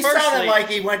 Yeah, he sounded like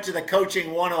he went to the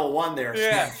coaching 101 there,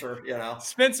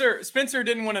 Spencer. Spencer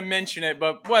didn't want to mention it,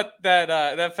 but what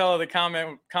that fellow that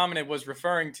commented was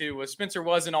referring to was Spencer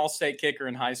was an all-state kicker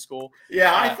in high school.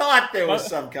 Yeah, I thought there was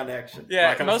some connection.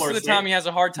 Yeah, most of the time he has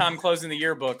a hard time closing the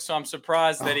yearbook, so I'm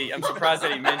surprised that he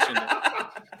mentioned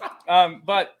it.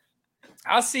 But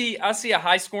I see a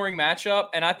high-scoring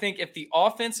matchup, and I think if the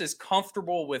offense is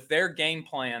comfortable with their game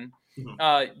plan,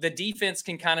 the defense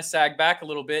can kind of sag back a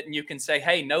little bit, and you can say,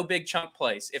 hey, no big chunk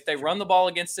plays. If they run the ball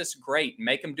against us, great.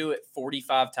 Make them do it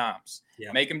 45 times.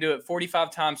 Make them do it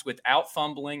 45 times without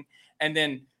fumbling. And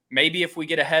then maybe if we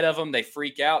get ahead of them, they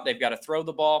freak out. They've got to throw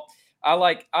the ball. I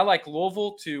like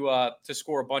Louisville to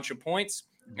score a bunch of points.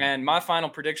 And my final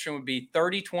prediction would be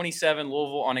 30-27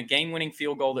 Louisville on a game-winning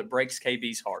field goal that breaks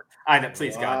KB's heart. I know,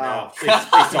 please, God, no. Please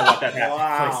don't let that happen.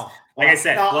 Wow. Like I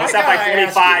said, blow us out by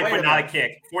 45, but not a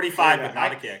kick. 45, but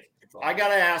not a kick. I got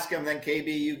to ask him, then, KB,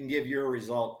 you can give your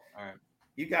result. All right.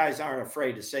 You guys aren't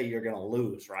afraid to say you're going to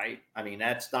lose, right? I mean,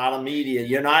 that's not immediate.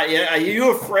 You're not. Are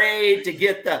you afraid to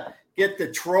get get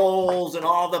the trolls and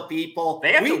all the people.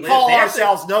 We call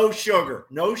ourselves no sugar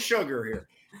here.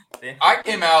 I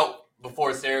came out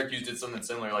before Syracuse did something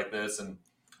similar like this, and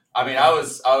I mean, I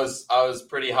was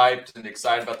pretty hyped and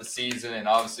excited about the season, and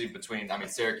obviously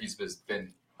Syracuse has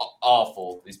been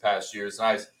awful these past years, and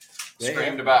I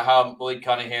screamed about how Malik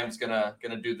Cunningham's gonna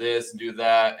do this and do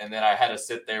that, and then I had to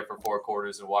sit there for 4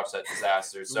 quarters and watch that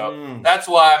disaster. So that's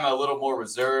why I'm a little more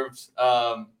reserved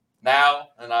now,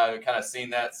 and I've kind of seen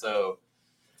that. So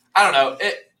I don't know.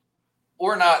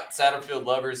 We're not Satterfield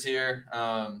lovers here.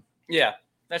 Yeah,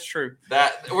 that's true.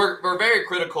 That we're very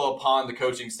critical upon the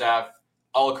coaching staff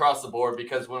all across the board,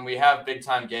 because when we have big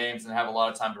time games and have a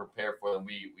lot of time to prepare for them,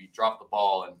 we drop the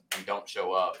ball and don't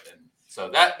show up. And so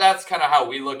that's kind of how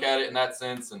we look at it in that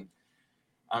sense. And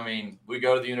I mean, we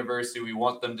go to the university, we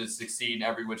want them to succeed in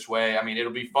every which way. I mean,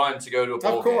 it'll be fun to go to a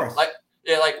bowl game.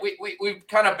 We've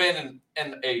kind of been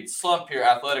in a slump here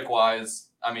athletic wise.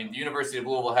 I mean, the University of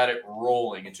Louisville had it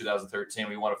rolling in 2013.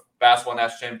 We won a basketball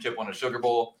national championship, won a Sugar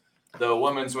Bowl. The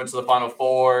women's went to the Final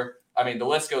Four. I mean, the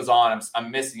list goes on.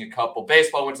 I'm missing a couple.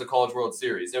 Baseball went to the College World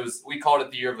Series. We called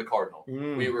it the year of the Cardinal.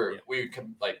 We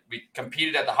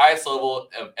competed at the highest level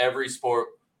of every sport.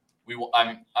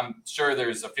 I'm sure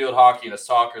there's a field hockey and a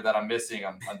soccer that I'm missing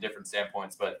on different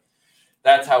standpoints, but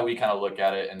that's how we kind of look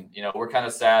at it. And we're kind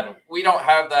of sad. We don't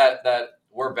have that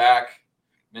we're back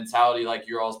mentality like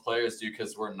your all's players do,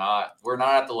 because we're not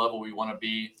at the level we want to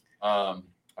be.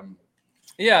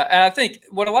 Yeah, and I think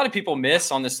what a lot of people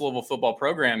miss on this Louisville football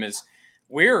program is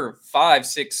we're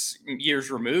 5-6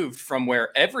 years removed from where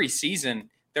every season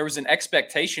there was an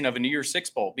expectation of a New Year's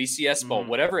Six Bowl, BCS Bowl,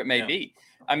 whatever it may be.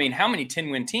 I mean, how many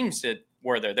 10-win teams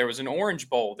were there? There was an Orange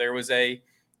Bowl. There was a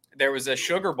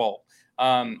Sugar Bowl.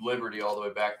 Liberty all the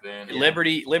way back then.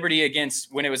 Liberty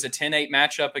against, when it was a 10-8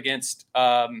 matchup against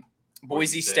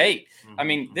Boise State. I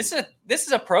mean, this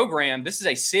is a program, this is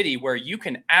a city where you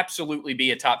can absolutely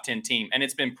be a top 10 team, and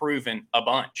it's been proven a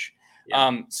bunch.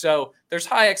 So there's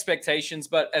high expectations,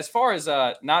 but as far as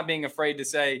not being afraid to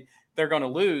say they're going to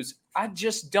lose, I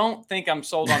just don't think I'm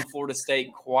sold on Florida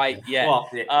State quite yet. Well,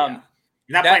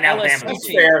 not playing Alabama.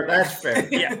 That's fair.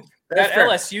 Yeah. That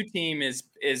LSU team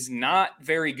is not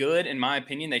very good, in my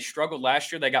opinion. They struggled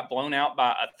last year. They got blown out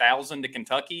by 1,000 to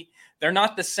Kentucky. They're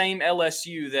not the same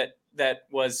LSU that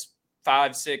was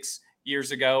 5-6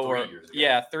 years ago,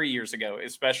 3 years ago,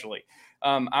 especially.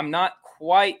 I'm not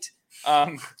quite.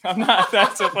 I'm not.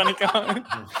 That's a funny comment.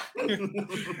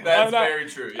 That's very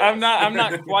true. Yes. I'm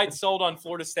not quite sold on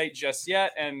Florida State just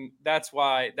yet, and that's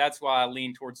why I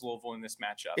lean towards Louisville in this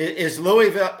matchup.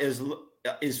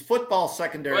 Is football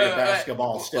secondary to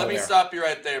basketball still Let me there? Stop you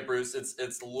right there, Bruce.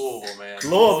 It's Louisville, man.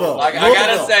 Louisville. I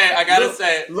gotta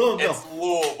say, Louisville. It's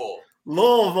Louisville.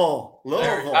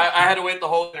 Louisville. I had to wait the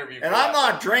whole interview. And I'm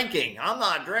not drinking.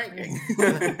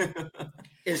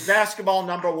 Is basketball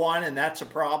number one, and that's a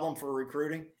problem for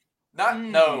recruiting?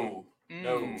 No.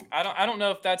 I don't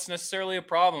know if that's necessarily a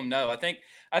problem. No,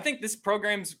 I think this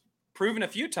program's proven a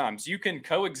few times you can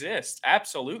coexist.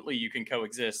 Absolutely, you can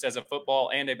coexist as a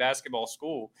football and a basketball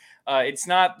school. It's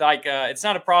not like it's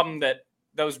not a problem that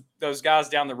those guys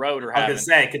down the road are having. I was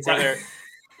going to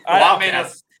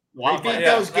say, They beat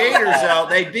those Gators out.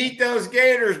 They beat those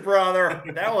Gators, brother.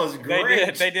 That was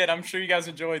great. They did. I'm sure you guys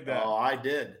enjoyed that. Oh, I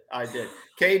did.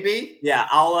 KB? Yeah,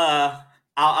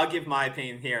 I'll give my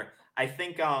opinion here. I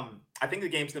think the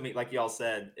game's gonna be, like y'all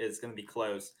said, is gonna be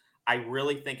close. I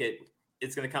really think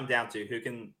it's gonna come down to who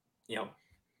can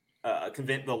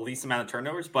convince the least amount of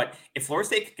turnovers. But if Florida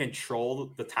State can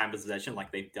control the time of possession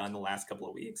like they've done the last couple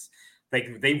of weeks,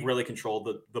 they really controlled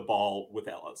the ball with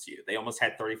LSU. They almost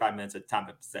had 35 minutes of time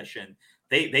of possession.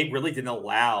 They really didn't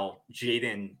allow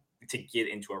Jaden to get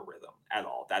into a rhythm at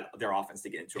all. That their offense to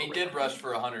get into a rhythm. He did rush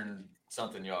for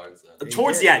 100-something yards.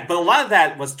 Towards the end, but a lot of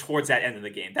that was towards that end of the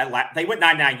game. They went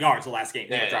 99 yards the last game.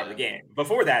 They were driving the game.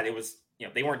 Before that, it was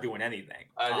they weren't doing anything.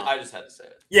 I just had to say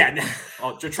it. Yeah,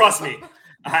 trust me,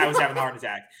 I was having a heart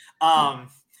attack.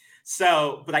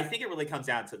 But I think it really comes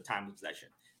down to the time of possession.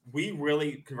 We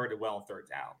really converted well on third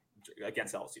down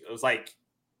against LSU.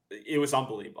 It was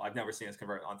unbelievable. I've never seen us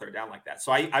convert on third down like that.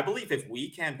 So I believe if we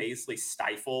can basically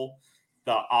stifle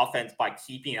the offense by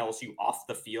keeping LSU off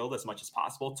the field as much as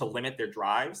possible to limit their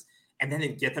drives, and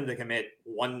then get them to commit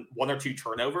one or two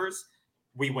turnovers,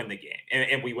 we win the game.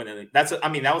 And we win.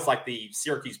 That was like the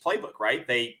Syracuse playbook, right?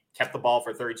 They kept the ball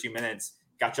for 32 minutes,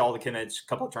 got you all to commit a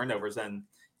couple of turnovers, and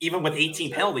even with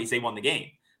 18 penalties, they won the game.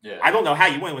 Yeah. I don't know how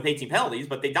you win with 18 penalties,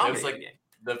 but they dominated the game.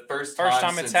 The first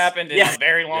time it's happened in a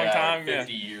very long time.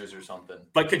 50 years or something.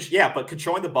 But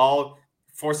controlling the ball,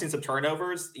 forcing some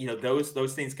turnovers,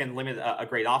 those things can limit a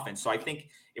great offense. So I think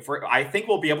I think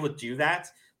we'll be able to do that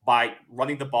by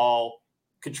running the ball,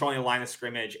 controlling the line of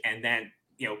scrimmage, and then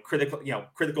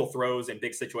critical throws in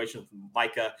big situations with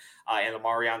Micah and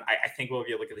Amarion. I think we'll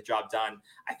be able to get the job done.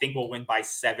 I think we'll win by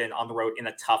 7 on the road in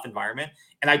a tough environment.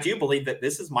 And I do believe that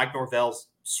this is Mike Norvell's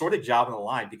sort of job on the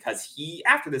line, because he,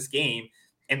 after this game,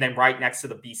 and then right next to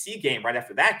the BC game, right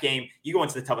after that game, you go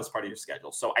into the toughest part of your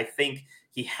schedule. So I think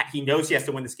he knows he has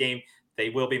to win this game. They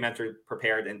will be mentally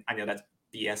prepared. And I know that's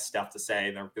BS stuff to say,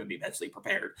 and they're going to be mentally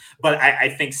prepared. But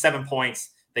I think 7 points,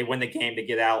 they win the game to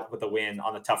get out with a win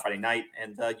on a tough Friday night,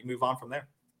 and you move on from there.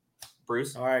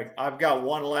 Bruce? All right. I've got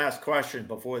one last question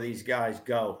before these guys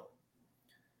go.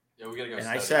 Yeah, we got to go. And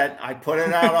I said, I put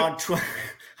it out on Twitter.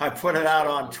 I put it out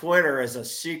on Twitter as a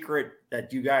secret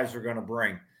that you guys are going to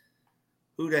bring.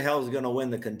 Who the hell is going to win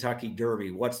the Kentucky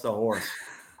Derby? What's the horse?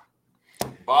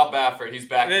 Bob Baffert. He's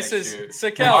back. This next is year.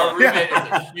 Sakel. Our roommate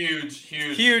is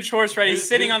a huge horse race. He's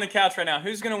sitting on the couch right now.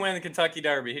 Who's going to win the Kentucky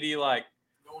Derby? Who do you like?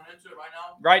 Going into it right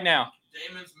now. Right now.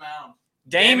 Damon's Mound.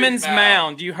 Damon's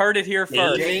Mound. You heard it here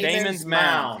first. Damon's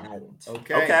Mound.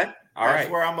 Okay. All right.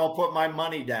 That's where I'm going to put my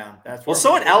money down. That's well,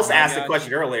 someone else asked the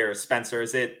question earlier, Spencer.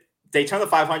 Is it Daytona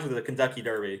 500 or the Kentucky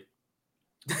Derby?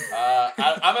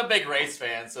 I'm a big race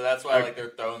fan, so that's why like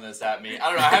they're throwing this at me. I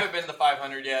don't know. I haven't been to the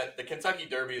 500 yet. The Kentucky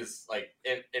Derby is like,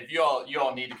 if you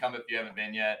all need to come if you haven't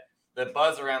been yet. The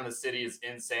buzz around the city is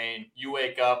insane. You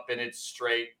wake up and it's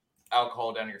straight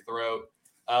alcohol down your throat.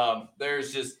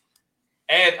 There's just,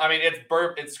 and I mean,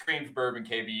 it screams bourbon,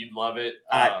 KB. You'd love it.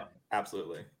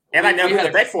 Absolutely. And I know who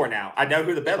to bet for now. I know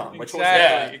who to bet on. Which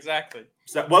exactly.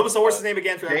 So what was the horse's name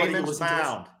again? For Damon's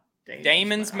Mound.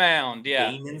 Damon's Mound,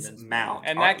 yeah. Damon's Mound.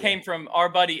 And that came from our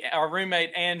buddy, our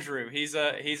roommate, Andrew. He's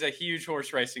a huge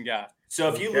horse racing guy. So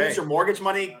if you lose your mortgage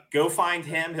money, go find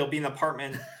him. He'll be in the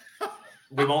apartment.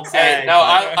 We won't say. Hey, no,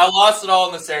 I lost it all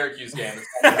in the Syracuse game.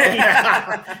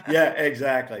 Yeah,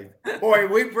 exactly. Boy,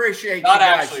 we appreciate you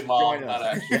guys joining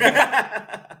us.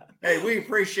 Hey, we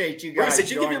appreciate you guys. Bruce,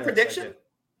 did you give your prediction?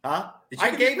 Huh?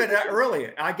 I gave it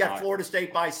earlier. I got Florida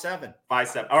State by 7. By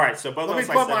 7. All right. So both of us.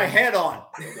 Let me put my head on.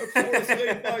 Florida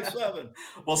State by 7.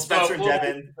 Well, Spencer and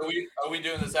Devin. Are we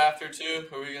doing this after too?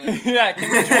 Are we gonna? Yeah.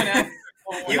 Can we join after?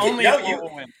 Only you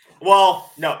will win.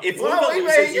 Well, no. If Louisville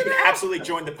loses, you can absolutely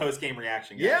join the post-game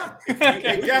reaction. Guys.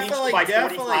 Yeah. Definitely.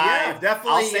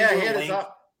 I'll send you a link. Yeah.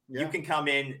 You can come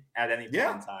in at any point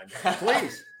in time.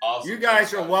 Please. Awesome. You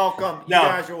guys are welcome. You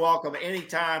guys are welcome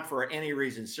anytime for any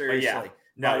reason. Seriously.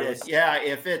 No,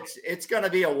 if it's going to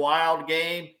be a wild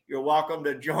game, you're welcome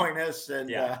to join us. And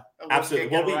absolutely,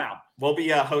 we'll be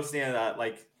hosting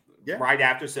it right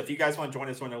after. So if you guys want to join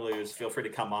us win or lose, feel free to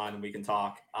come on and we can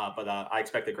talk. But I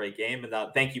expect a great game, and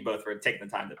thank you both for taking the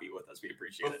time to be with us. We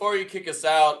appreciate it. Before you kick us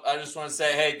out, I just want to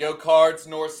say, hey, go Cards,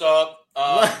 North up.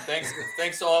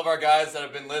 Thanks to all of our guys that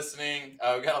have been listening.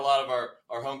 We've got a lot of our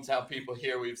hometown people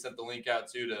here. We've sent the link out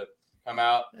to come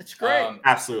out. That's great.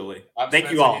 Absolutely. Thank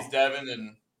Spencer, you all. He's Devin,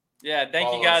 and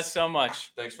thank you guys so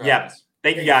much. Thanks for having us.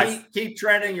 Thank you guys. Keep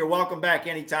trending. You're welcome back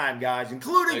anytime, guys,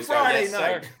 including Friday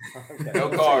night. Go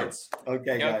Cards.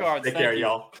 Okay, go guys. Cards. Take care,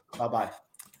 y'all. Bye-bye.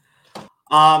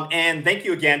 And thank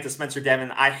you again to Spencer Devin.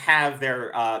 I have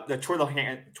their the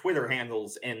Twitter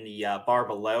handles in the bar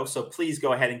below, so please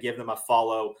go ahead and give them a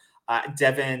follow.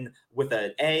 Devin with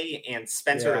an A and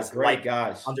Spencer is great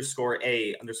guys.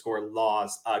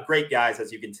 _A_laws. Great guys,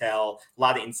 as you can tell. A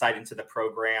lot of insight into the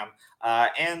program.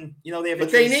 And they have.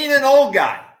 But they need an old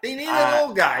guy. They need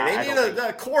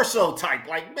a Corso type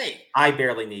like me. I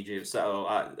barely need you, so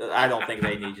I don't think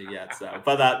they need you yet. So,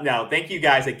 but no, thank you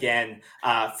guys again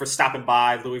for stopping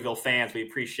by, Louisville fans. We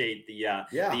appreciate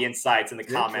the insights and the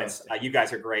comments. You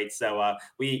guys are great. So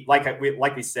we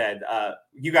said,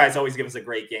 you guys always give us a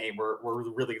great game.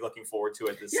 We're really looking forward to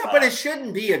it. But it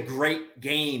shouldn't be a great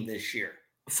game this year.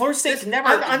 Florida State's never.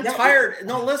 I'm tired.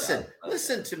 No, listen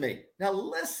to me. Now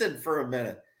listen for a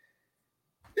minute.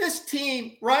 This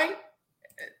team, right?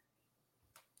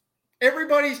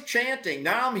 Everybody's chanting.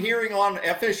 Now I'm hearing on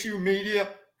FSU media,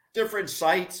 different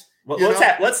sites. Well,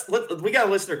 we got a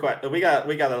listener question. We got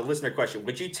a listener question.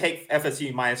 Would you take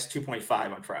FSU minus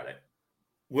 2.5 on Friday?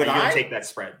 Would I take that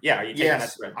spread? Yeah, are you taking that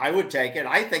spread? I would take it.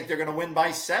 I think they're going to win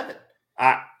by 7.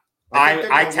 I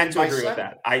tend to agree with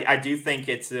that. I do think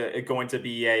it's going to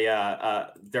be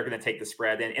they're going to take the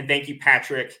spread. And thank you,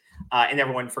 Patrick, and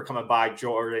everyone for coming by.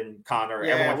 Jordan, Connor,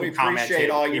 everyone who commented. Appreciate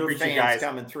all your fans guys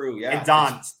coming through. Yeah, and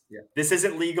Don, this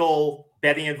isn't legal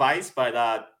betting advice,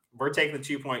 but we're taking the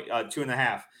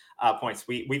 2.5 points.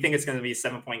 We think it's going to be a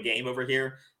 7-point game over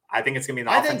here. I think it's going to be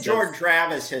an I offensive. think Jordan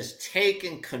Travis has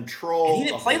taken control. He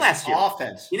didn't play last year.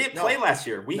 Offense. He didn't play last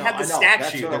year. We had the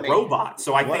statue, statue, the robot.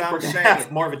 So I think we're going to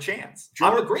have more of a chance.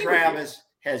 Jordan Travis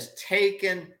has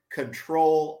taken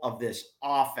control of this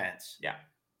offense. Yeah.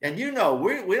 And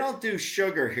we don't do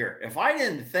sugar here. If I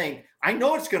didn't think, I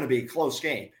know it's going to be a close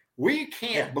game. We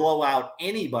can't blow out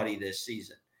anybody this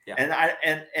season. Yeah.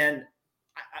 And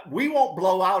we won't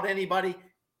blow out anybody.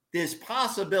 There's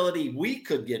possibility we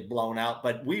could get blown out,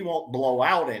 but we won't blow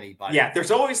out anybody. Yeah, there's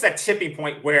always that tipping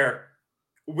point where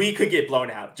we could get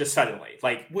blown out just suddenly.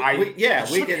 Like we could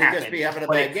just be having a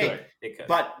bad game. It could.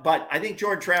 But I think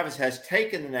Jordan Travis has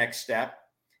taken the next step,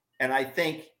 and I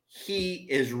think he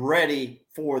is ready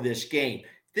for this game.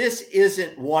 This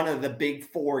isn't one of the big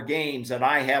 4 games that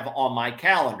I have on my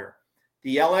calendar.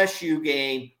 The LSU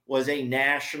game was a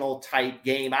national type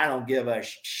game. I don't give a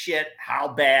shit how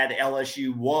bad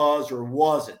LSU was or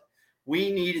wasn't.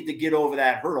 We needed to get over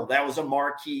that hurdle. That was a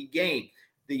marquee game.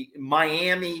 The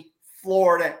Miami,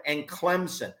 Florida, and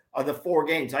Clemson are the 4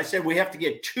 games. I said we have to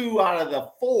get 2 out of the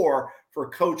 4 for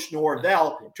Coach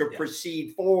Norvell to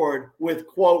proceed forward with,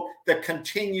 quote, the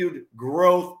continued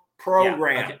growth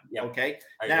program. Okay.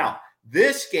 Now,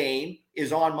 this game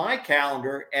is on my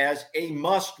calendar as a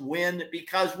must win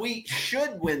because we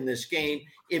should win this game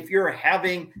if you're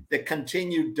having the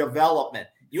continued development.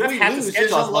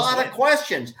 There's a lot of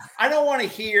questions. I don't want to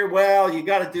hear, well, you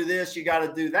got to do this, you got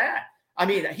to do that. I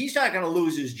mean, he's not going to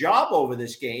lose his job over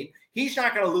this game. He's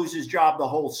not going to lose his job the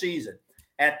whole season.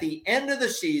 At the end of the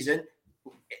season,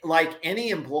 like any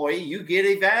employee, you get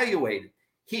evaluated.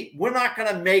 We're not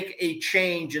going to make a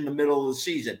change in the middle of the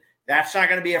season. That's not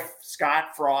going to be a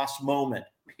Scott Frost moment,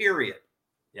 period.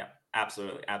 Yeah,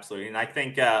 absolutely. Absolutely. And I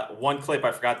think one clip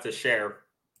I forgot to share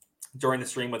during the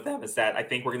stream with them is that I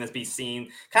think we're going to be seeing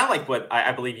kind of like what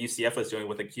I believe UCF was doing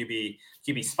with the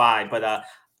QB spy. But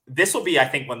this will be, I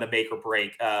think, when the make or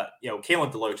break.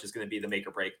 Kalen DeLoach is going to be the make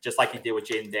or break, just like he did with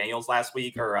Jaden Daniels last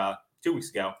week or 2 weeks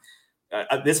ago.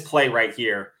 This play right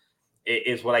here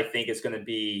is what I think is going to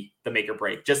be the make or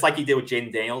break. Just like he did with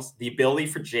Jaden Daniels, the ability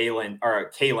for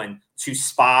Kalen to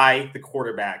spy the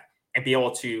quarterback and be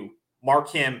able to mark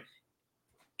him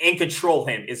and control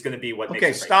him is going to be what makes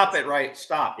it. Stop it right.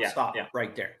 Stop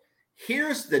right there.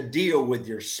 Here's the deal with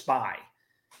your spy.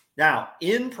 Now,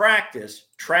 in practice,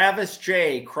 Travis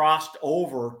Jay crossed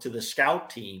over to the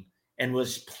scout team and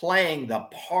was playing the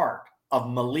part of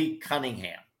Malik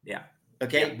Cunningham. Yeah.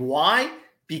 Okay. Yeah. Why?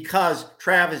 Because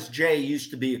Travis Jay used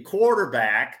to be a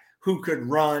quarterback who could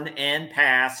run and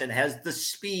pass and has the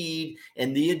speed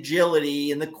and the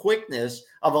agility and the quickness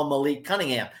of a Malik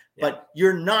Cunningham. Yeah. But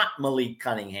you're not Malik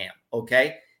Cunningham,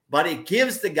 okay? But it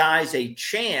gives the guys a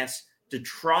chance to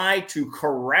try to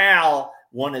corral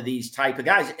one of these type of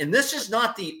guys. And this is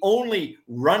not the only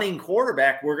running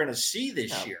quarterback we're going to see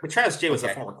this year. But Travis Jay was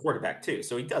a former quarterback too,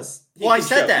 so he does. I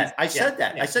said that.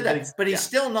 But he's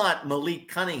still not Malik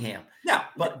Cunningham. No,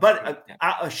 but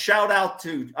a shout out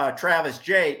to Travis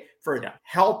Jay for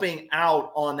helping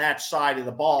out on that side of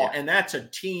the ball, and that's a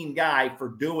team guy for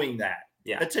doing that.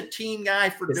 Yeah, it's a team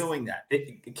guy for doing that.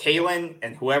 Kalen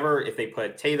and whoever, if they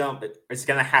put Tatum, it's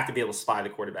going to have to be able to spy the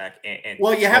quarterback.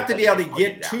 Well, you have to be able to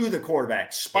get to the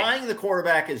quarterback. Spying the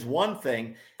quarterback is one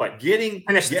thing, but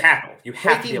finish the tackle. You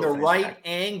have taking the right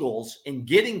angles and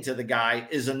getting to the guy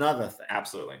is another thing.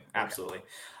 Absolutely.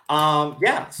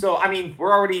 So I mean,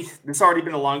 it's already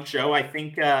been a long show. I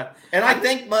think, I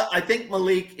think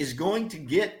Malik is going to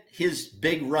get his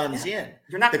big runs in.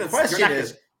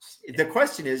 The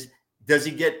question is, does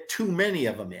he get too many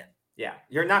of them in? Yeah,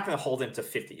 you're not going to hold him to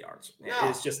 50 yards. No.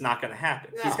 It's just not going to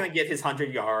happen. No. He's going to get his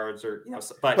 100 yards, or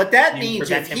But that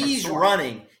means if he's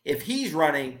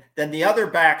running, then the other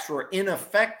backs were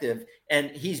ineffective, and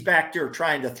he's back there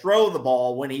trying to throw the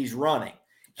ball when he's running.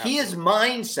 Absolutely. His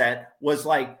mindset was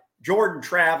like Jordan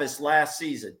Travis last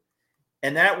season,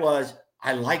 and that was,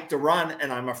 I like to run,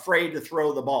 and I'm afraid to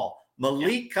throw the ball.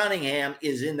 Malik Cunningham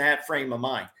is in that frame of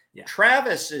mind. Yeah.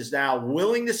 Travis is now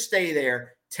willing to stay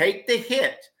there, take the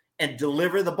hit, and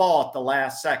deliver the ball at the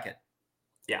last second.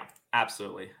 Yeah,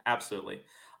 absolutely.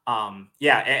 And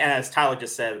as Tyler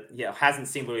just said, hasn't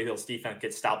seen Louisville's defense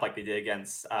get stopped like they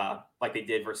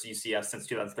did versus UCF since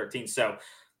 2013. So,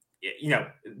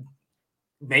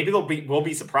 maybe we'll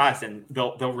be surprised and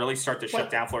they'll really start to shut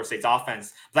down Florida State's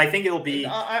offense. But I think it'll be.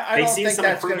 I don't think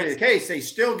that's going to be the case. They're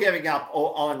still giving up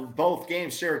on both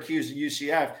games, Syracuse and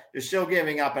UCF. They're still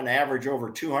giving up an average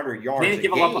over 200 yards. They didn't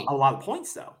give up a lot of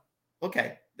points though.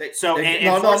 Okay. No.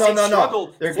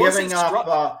 They're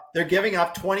giving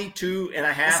up 22 and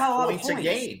a half points a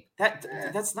game.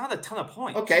 That's not a ton of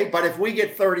points. Okay, but if we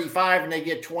get 35 and they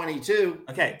get 22,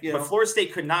 okay, but Florida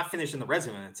State could not finish in the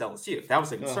resume against LSU. That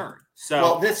was a concern.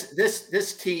 Well,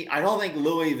 this team, I don't think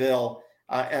Louisville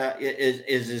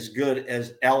is as good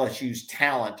as LSU's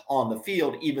talent on the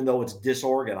field, even though it's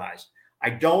disorganized.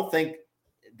 I don't think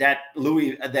that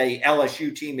the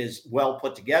LSU team is well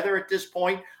put together at this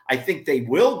point. I think they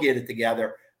will get it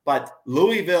together, but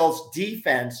Louisville's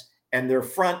defense and their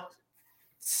front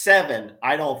seven,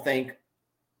 I don't think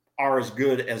are as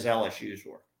good as LSU's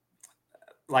were.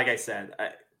 Like I said,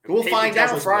 we'll find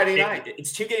out Friday night.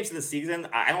 It's 2 games of the season.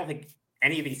 I don't think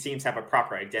any of these teams have a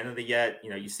proper identity yet.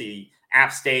 You see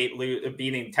App State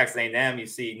beating Texas A&M. You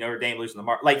see Notre Dame losing the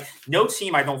mark. Like, no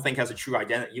team, I don't think, has a true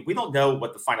identity. We don't know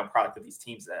what the final product of these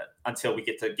teams is until we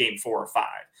get to game 4 or 5.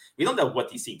 We don't know what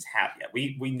these teams have yet.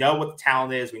 We know what the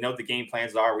talent is. We know what the game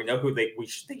plans are. We know who they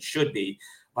should be.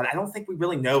 But I don't think we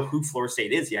really know who Florida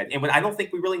State is yet. And I don't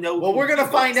think we really know. Well, we're going to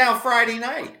find out Friday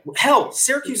night. Hell,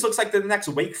 Syracuse looks like the next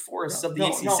Wake Forest of the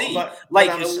ACC.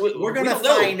 We're going to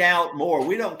find out more.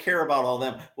 We don't care about all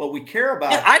them. What we care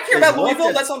about. Yeah, I care about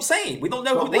Louisville. That's what I'm saying. We don't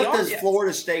know who they are. What does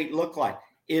Florida State look like?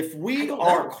 If we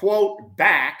are, quote,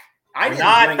 back. We're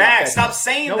not back. Stop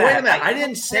saying that. Wait a minute. I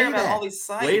didn't say that. All these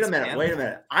sites, wait a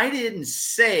minute. I didn't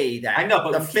say that. I know,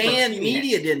 but the fan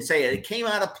media didn't say it. It came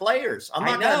out of players. I'm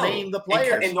not going to name the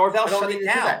players. And Norvell shut it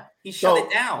down. He shut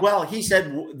it down. Well, he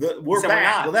said we're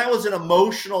back. Well, that was an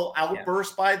emotional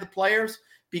outburst by the players,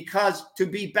 because to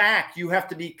be back, you have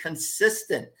to be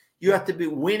consistent. You have to be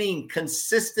winning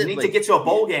consistently. You need to get to a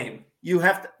bowl game. You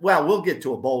have to. Well, we'll get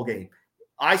to a bowl game.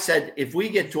 I said, if we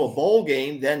get to a bowl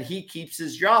game, then he keeps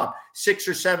his job. 6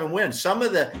 or 7 wins. Some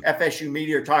of the FSU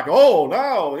media are talking,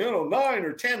 9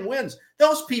 or 10 wins.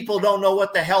 Those people don't know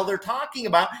what the hell they're talking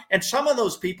about. And some of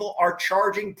those people are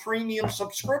charging premium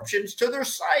subscriptions to their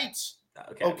sites.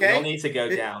 Okay. We don't need to go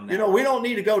down there. We don't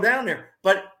need to go down there.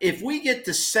 But if we get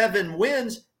to 7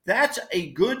 wins, that's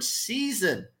a good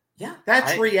season. Yeah.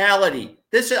 That's reality.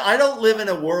 I don't live in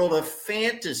a world of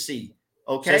fantasy.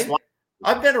 Okay.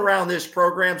 I've been around this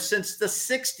program since the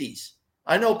 60s.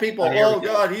 I know people,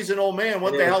 God, he's an old man.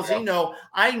 What the hell does he know?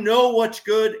 I know what's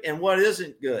good and what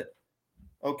isn't good.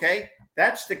 Okay?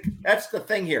 That's the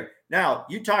thing here. Now,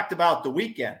 you talked about the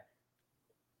weekend.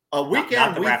 A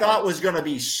weekend we thought was going to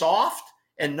be soft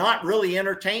and not really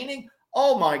entertaining.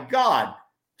 Oh, my God.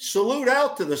 Salute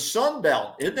out to the Sun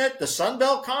Belt. Isn't it the Sun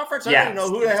Belt Conference? I don't even know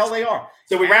who the hell they are.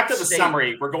 So we wrapped up the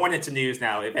summary. We're going into news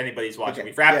now, if anybody's watching.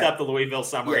 We've wrapped up the Louisville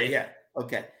summary. Yeah.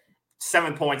 Okay.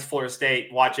 7 points, Florida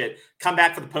State. Watch it. Come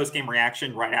back for the post-game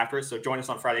reaction right after. So join us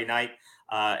on Friday night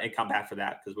and come back for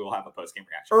that, because we will have a post-game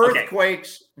reaction.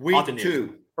 Earthquakes week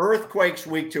 2. Earthquakes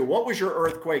week 2. What was your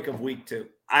earthquake of week 2?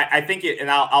 I think it, and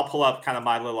I'll pull up kind of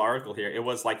my little article here. It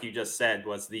was like you just said,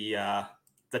 was the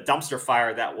dumpster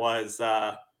fire that was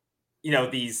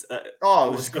these it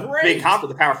was great. Big comp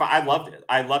with the Power 5.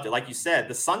 I loved it. Like you said,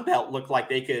 the Sun Belt looked like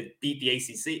they could beat the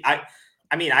ACC.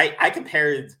 I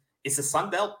compared. Is the Sun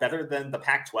Belt better than the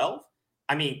Pac-12?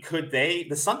 I mean, could they?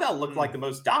 The Sun Belt looked like the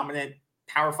most dominant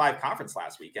Power 5 conference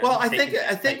last weekend. Well, I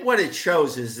think what it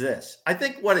shows is this.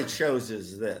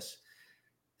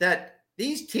 That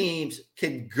these teams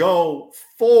can go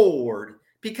forward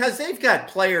because they've got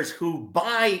players who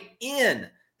buy in.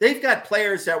 They've got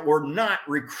players that were not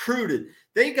recruited.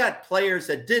 They got players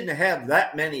that didn't have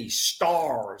that many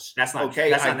stars. That's not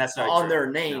okay. That's not necessarily on their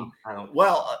name. No,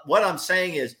 what I'm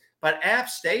saying is, but App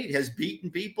State has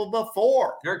beaten people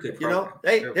before. They're good.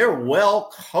 They're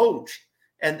well coached,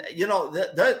 and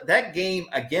that game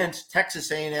against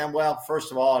Texas A&M. Well,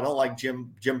 first of all, I don't like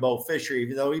Jimbo Fisher,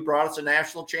 even though he brought us a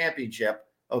national championship.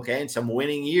 Okay, and some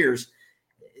winning years.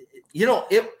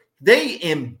 They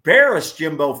embarrassed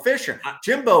Jimbo Fisher.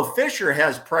 Jimbo Fisher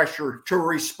has pressure to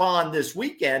respond this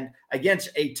weekend against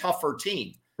a tougher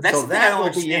team. So that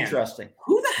will be interesting.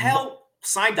 Who the hell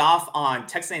signed off on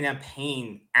Texas A&M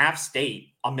paying App State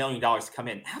 $1 million to come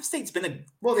in? App State's been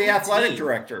the athletic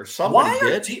director. Somebody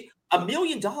did $1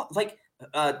 million. Like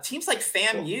teams like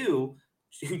FAMU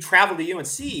who travel to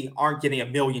UNC aren't getting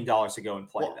 $1 million to go and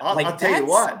play. Well, I'll tell you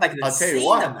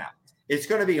what. It's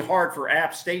going to be hard for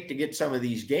App State to get some of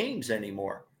these games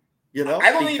anymore.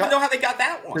 I don't even know how they got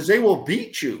that one. Because they will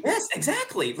beat you. Yes,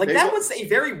 exactly. That was a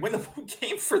very winnable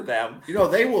game for them.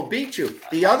 They will beat you.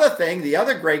 The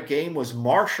other great game was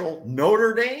Marshall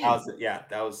Notre Dame. That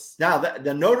was. Now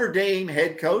the Notre Dame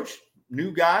head coach,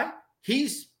 new guy.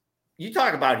 You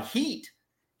talk about heat.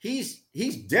 He's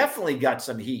definitely got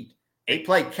some heat. They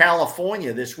play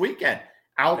California this weekend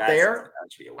there.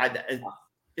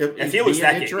 If it was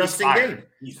that an interesting game,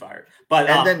 he's fired. But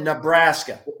and then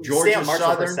Nebraska, Georgia Sam Marshall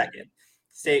Southern. For a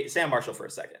second. Sam Marshall for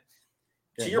a second.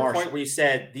 to your point where you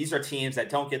said these are teams that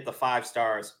don't get the 5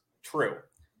 stars, true.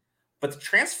 But the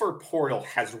transfer portal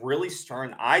has really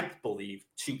started, I believe,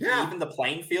 to even the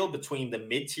playing field between the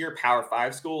mid-tier Power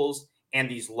 5 schools and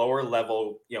these lower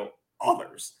level,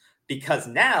 others. Because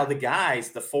now the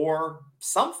guys,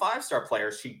 some 5-star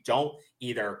players who don't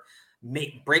either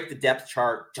break the depth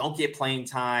chart, don't get playing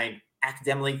time,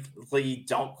 academically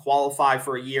don't qualify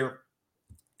for a year,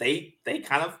 they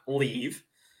kind of leave,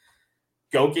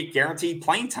 go get guaranteed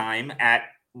playing time at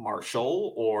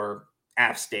Marshall or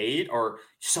App State, or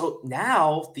so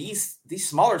now these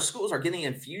smaller schools are getting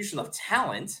an infusion of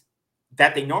talent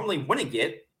that they normally wouldn't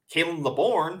get. Caleb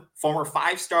LeBourne, former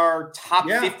 5-star top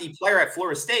 50 player at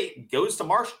Florida State, goes to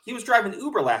Marshall. He was driving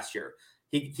Uber last year.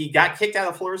 He got kicked out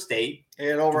of Florida State,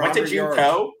 went to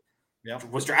JUCO,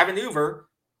 was driving Uber,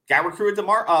 got recruited to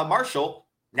Marshall.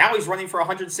 Now he's running for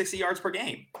 160 yards per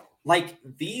game. Like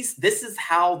this is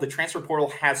how the transfer portal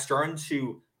has started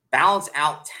to balance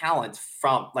out talent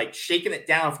from like shaking it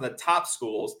down from the top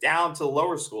schools down to the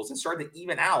lower schools and starting to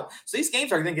even out. So these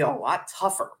games are going to get a lot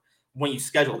tougher when you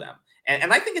schedule them.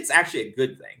 And I think it's actually a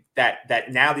good thing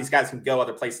that now these guys can go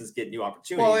other places, get new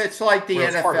opportunities. Well, it's like the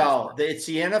NFL. It's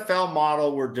the NFL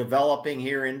model we're developing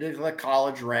here into the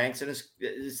college ranks, and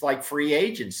it's like free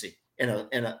agency in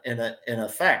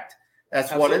effect.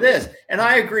 That's what it is. And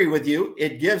I agree with you.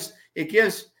 It gives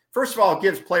first of all, it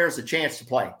gives players a chance to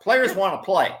play. Players want to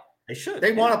play. They should.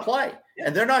 They want to play,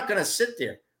 and they're not going to sit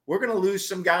there. We're going to lose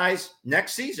some guys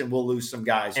next season. We'll lose some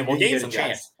guys, and we'll gain some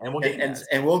guys. And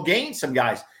we'll gain some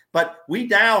guys. But we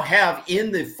now have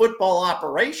in the football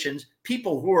operations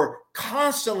people who are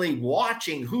constantly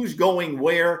watching who's going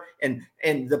where and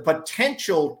the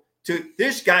potential to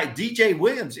this guy, DJ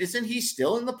Williams. Isn't he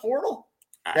still in the portal?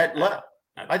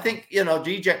 I think,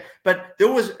 DJ. But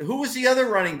who was the other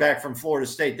running back from Florida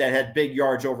State that had big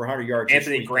yards, over 100 yards?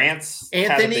 Anthony Grant.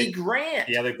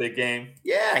 The other big game.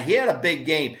 Yeah, he had a big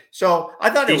game. So I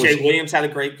thought DJ Williams had a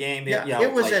great game. Yeah,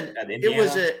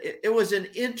 it was an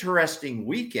interesting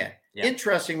weekend. Yeah.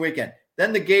 Interesting weekend.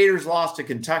 Then the Gators lost to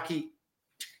Kentucky.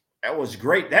 That was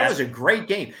great. That was a great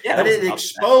game. Yeah, but it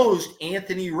exposed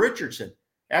Anthony Richardson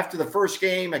after the first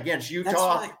game against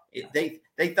Utah.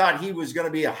 They thought he was going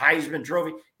to be a Heisman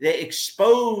Trophy. They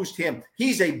exposed him.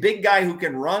 He's a big guy who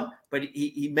can run, but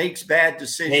he makes bad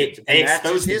decisions. They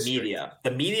exposed the media. The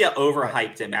media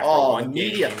overhyped him after one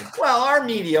game. Well, our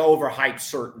media overhyped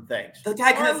certain things. The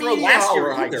guy couldn't throw last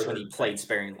year either when he played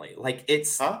sparingly. Like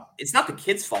it's not the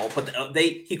kid's fault, but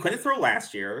he couldn't throw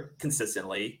last year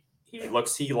consistently. He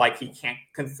looks like he can't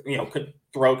could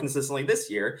throw consistently this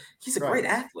year. He's a great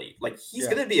athlete. Like he's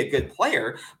going to be a good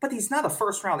player, but he's not a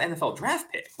first-round NFL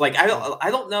draft pick. Like I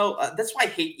don't know. That's why I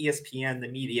hate ESPN, the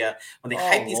media, when they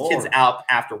hype these kids out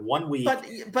after 1 week.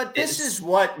 But this is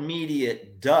what media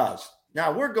does.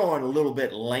 Now we're going a little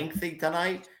bit lengthy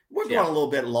tonight. We're going a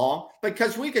little bit long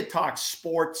because we could talk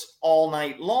sports all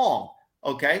night long.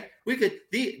 Okay, we could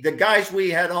the guys we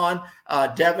had on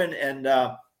Devin and.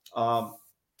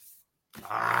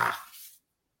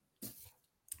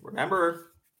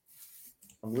 Remember,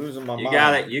 I'm losing my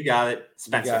mind. You got it.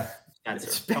 Spencer.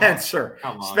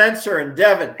 Spencer and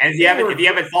Devin. And if you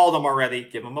haven't followed them already,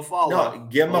 give them a follow. No,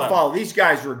 give them a follow. These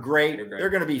guys were great. They're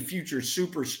going to be future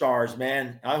superstars,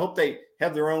 man. I hope they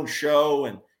have their own show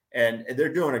and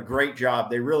they're doing a great job.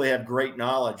 They really have great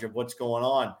knowledge of what's going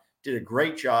on. Did a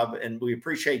great job, and we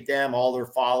appreciate them, all their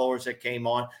followers that came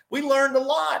on. We learned a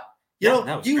lot.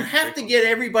 You have to get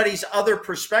everybody's other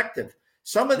perspective.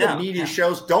 Some of the media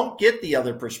shows don't get the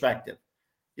other perspective.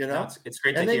 It's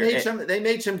great and to hear. They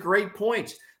made some great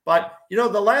points. But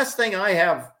the last thing I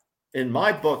have in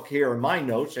my book here in my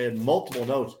notes, I had multiple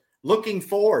notes. I'm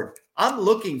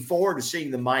looking forward to seeing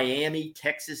the Miami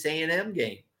Texas A&M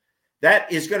game.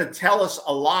 That is going to tell us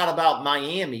a lot about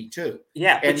Miami too.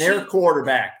 Yeah, and their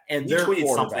quarterback and their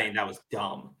tweeted something that was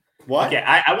dumb. What? Okay,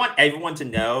 I want everyone to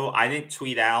know I didn't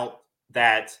tweet out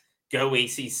that go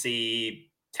ACC,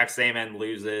 Texas A&M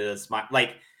loses. I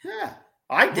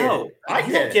did. No,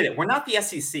 you don't get it. We're not the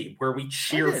SEC where we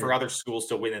cheer for other schools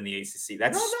to win in the ACC.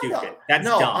 That's stupid. That's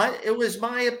dumb. It was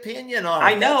my opinion on it.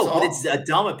 I know, but it's a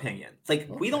dumb opinion. Like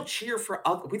we don't cheer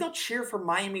for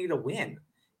Miami to win.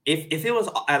 If it was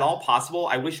at all possible,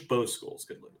 I wish both schools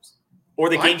could lose. Or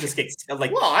the game just gets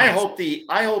like. Well, I hope the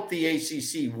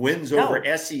ACC wins over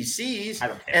SECs.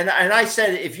 And I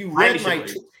said if you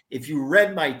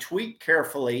read my tweet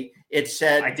carefully, it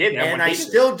said I did, and I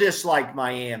still dislike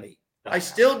Miami.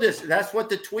 That's what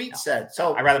the tweet said.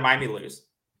 So I'd rather Miami lose.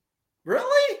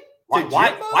 Really?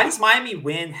 Why does Miami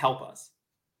win help us?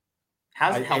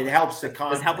 How's it help? It helps the Does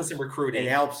conference. it help us in recruiting? It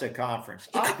helps the conference.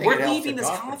 We're leaving this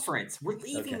conference. We're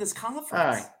leaving this conference. All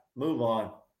right, move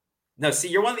on. No, see,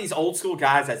 you're one of these old school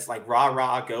guys that's like,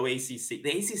 rah, go ACC.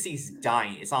 The ACC is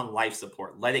dying. It's on life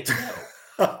support. Let it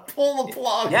go. Pull the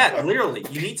plug. Yeah, literally.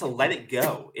 You need to let it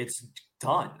go. It's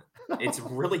done. It's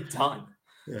really done.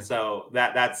 Yeah. So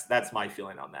that's my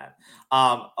feeling on that.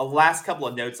 A last couple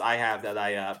of notes I have that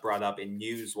I brought up in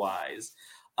news-wise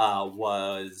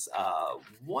was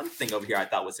one thing over here I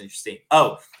thought was interesting.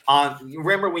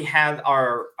 Remember we had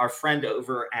our friend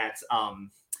over at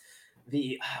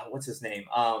what's his name?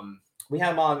 We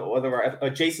had him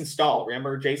on Jason Stahl.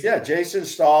 Remember Jason? Yeah, Jason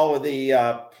Stahl with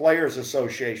the Players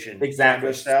Association. Exactly.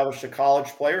 To establish the College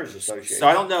Players Association. So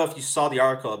I don't know if you saw the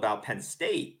article about Penn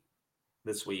State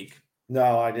this week.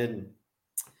 No, I didn't.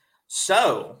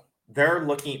 So they're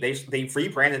looking. They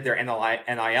rebranded their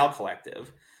NIL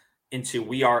collective into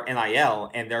We Are NIL,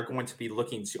 and they're going to be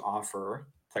looking to offer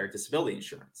player disability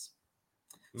insurance.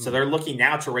 So they're looking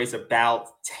now to raise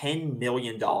about $10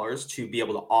 million to be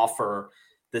able to offer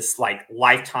this like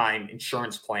lifetime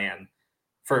insurance plan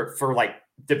for like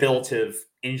debilitative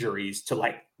injuries to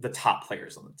like the top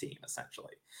players on the team,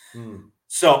 essentially.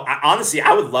 So honestly,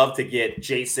 I would love to get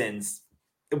Jason's.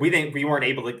 We weren't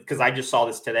able to, because I just saw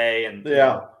this today, and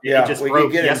it just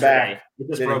broke yesterday. It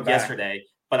just broke yesterday.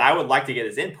 But I would like to get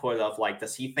his input of like,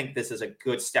 does he think this is a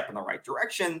good step in the right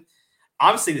direction?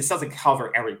 Obviously, this doesn't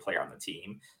cover every player on the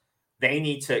team. They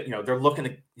need to, they're looking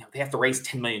to, they have to raise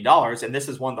 $10 million, and this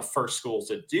is one of the first schools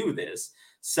to do this.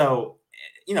 So,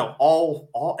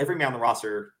 every man on the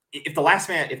roster, if the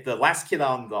last kid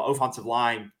on the offensive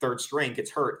line, third string,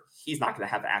 gets hurt, he's not going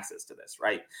to have access to this,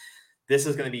 right? This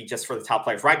is going to be just for the top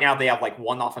players. Right now, they have like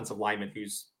one offensive lineman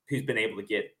who's been able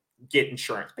to get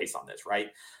insurance based on this, right?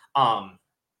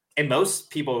 And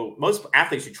most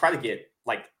athletes who try to get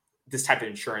like this type of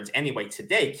insurance anyway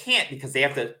today can't, because they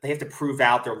have to prove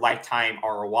out their lifetime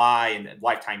ROI and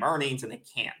lifetime earnings, and they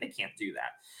can't do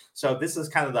that. So this is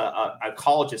kind of a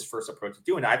college's first approach to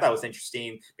doing it. I thought it was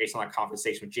interesting based on a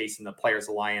conversation with Jason, the Players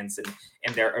Alliance,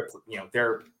 and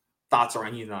their thoughts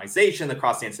around unionization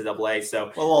across the NCAA.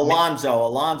 So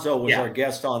Alonzo was our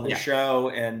guest on the show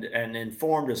and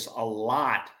informed us a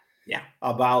lot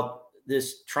about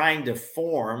this, trying to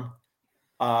form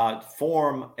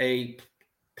a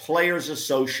players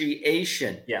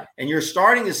association. Yeah. And you're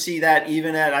starting to see that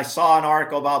even I saw an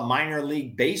article about minor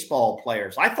league baseball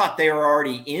players. I thought they were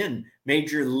already in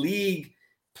major league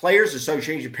players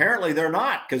association. Apparently they're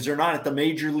not, because they're not at the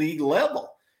major league level.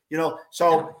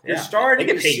 So you're starting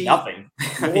to see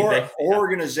more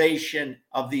organization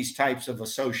of these types of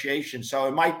associations. So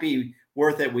it might be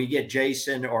worth it we get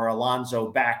Jason or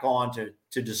Alonzo back on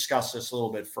to discuss this a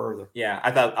little bit further. Yeah,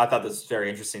 I thought this was very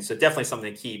interesting. So definitely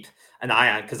something to keep an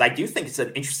eye on, because I do think it's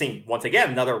an interesting, once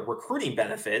again, another recruiting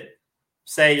benefit.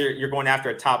 Say you're going after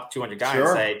a top 200 guy and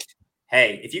say,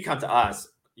 hey, if you come to us,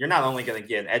 you're not only going to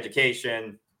get an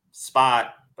education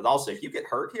spot, but also if you get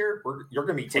hurt here, you're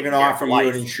going to be taking care of offer you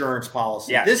an insurance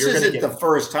policy. Yeah, this isn't the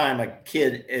first time a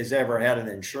kid has ever had an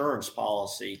insurance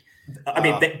policy. I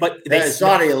mean, it's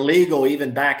not illegal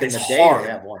even back in the day to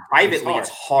have one. Privately, it's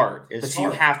hard. Because you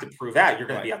have to prove out you're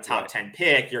going to be a top 10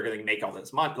 pick. You're going to make all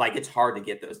this money. Like, it's hard to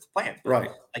get those plans. But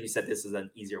like you said, this is an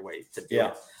easier way to do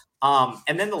it.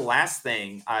 And then the last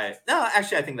thing, I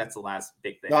think that's the last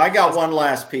big thing. No, I got one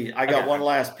last piece. One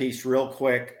last piece real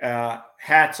quick.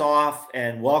 Hats off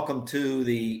and welcome to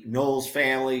the Knowles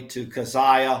family to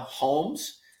Keziah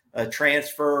Holmes, a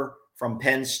transfer from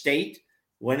Penn State.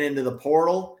 Went into the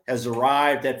portal, has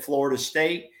arrived at Florida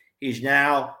State. He's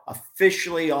now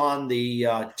officially on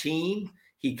the team.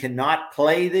 He cannot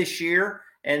play this year,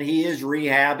 and he is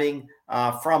rehabbing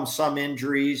from some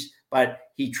injuries, but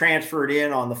he transferred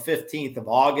in on the 15th of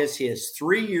August. He has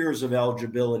 3 years of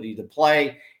eligibility to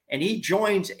play, and he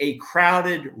joins a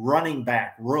crowded running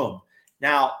back room.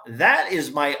 Now, that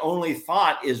is my only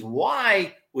thought, is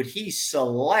why would he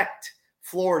select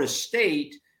Florida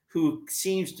State, who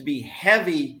seems to be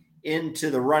heavy into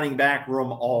the running back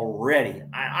room already?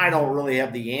 I don't really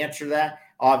have the answer to that.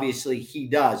 Obviously, he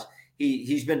does.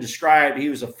 He's been described, he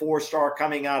was a 4-star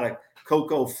coming out of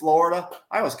Cocoa, Florida.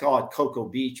 I always call it Cocoa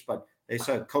Beach, but they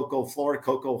said Cocoa, Florida,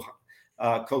 Cocoa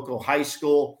High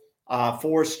School.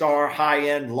 4-star,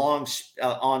 high-end, long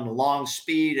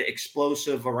speed,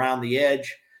 explosive around the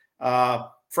edge.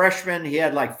 Freshman, he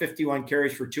had like 51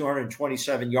 carries for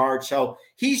 227 yards. So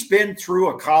he's been through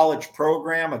a college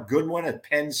program, a good one at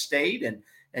Penn State,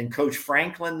 and Coach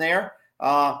Franklin there.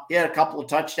 He had a couple of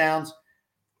touchdowns.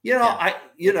 He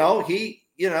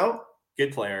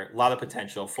Good player. A lot of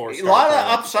potential. A lot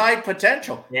of upside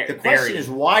potential. The question is,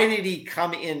 why did he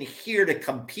come in here to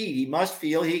compete? He must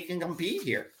feel he can compete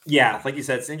here. Yeah, like you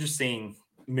said, it's an interesting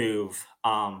move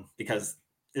because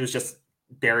it was just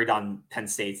buried on Penn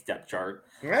State's depth chart,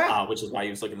 which is why he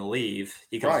was looking to leave.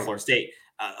 He comes to Florida State.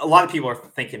 A lot of people are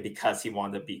thinking because he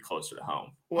wanted to be closer to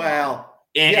home. Well,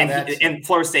 and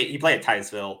Florida State, he played at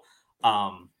Titusville,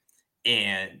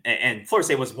 and Florida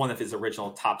State was one of his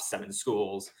original top 7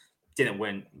 schools. Didn't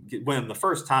win him the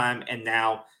first time, and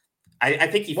now I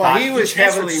think he was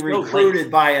heavily recruited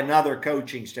by another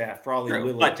coaching staff, probably.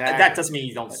 True, but that doesn't mean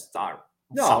you don't start.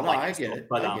 I get it.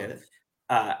 But, I get it.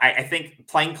 I think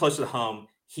playing closer to home,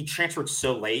 he transferred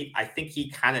so late. I think he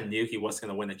kind of knew he was going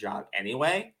to win the job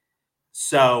anyway.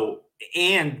 So,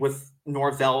 and with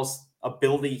Norvell's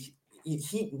ability,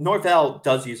 Norvell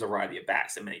does use a variety of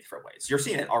backs in many different ways. You're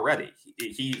seeing it already.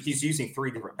 He's using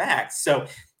 3 different backs. So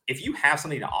if you have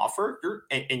something to offer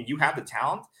and you have the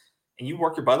talent and you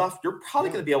work your butt off, you're probably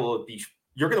going to be able to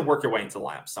you're going to work your way into the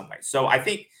lineup some way. So I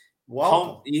think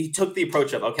he took the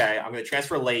approach of, okay, I'm going to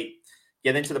transfer late,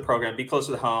 get into the program, be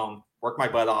closer to home, work my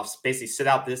butt off, basically sit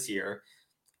out this year,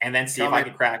 and then see if I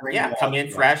can crack. Come in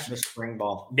fresh. The spring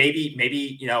ball.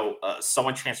 Maybe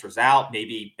someone transfers out.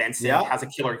 Maybe Benson has a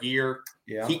killer year.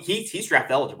 Yeah. He's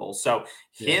draft eligible. So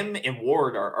him and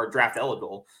Ward are draft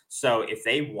eligible. So if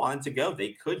they wanted to go,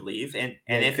 they could leave. And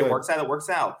if it works out, it works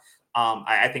out.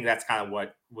 I think that's kind of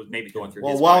what was maybe going through.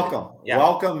 Well,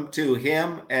 welcome to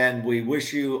him, and we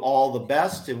wish you all the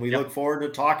best. And we look forward to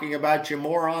talking about you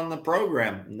more on the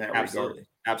program in that regard.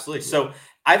 Absolutely. So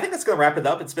I think that's going to wrap it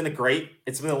up. It's been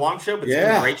a long show, but it's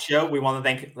been a great show. We want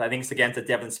to thanks again to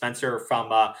Devin Spencer from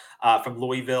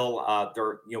Louisville.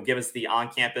 They're give us the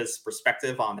on-campus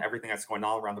perspective on everything that's going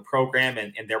on around the program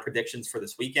and their predictions for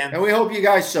this weekend. And we hope you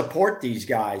guys support these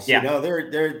guys. Yeah.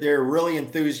 They're really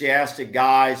enthusiastic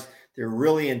guys. They're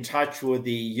really in touch with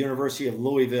the University of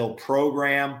Louisville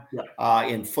program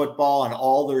in football and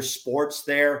all their sports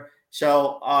there.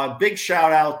 So big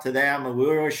shout out to them, and we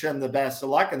wish them the best of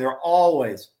luck. And they're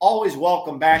always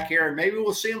welcome back here. And maybe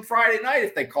we'll see them Friday night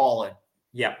if they call in.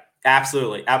 Yeah,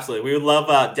 absolutely. We would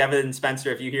love Devin and Spencer,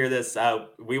 if you hear this,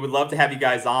 we would love to have you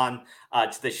guys on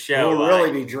to the show. We'll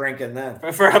really be drinking then.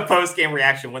 For a post-game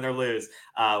reaction, win or lose.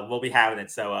 We'll be having it.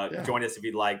 So join us if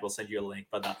you'd like. We'll send you a link.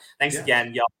 But thanks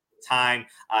again, y'all, for the time.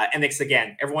 And thanks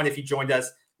again, everyone, if you joined us,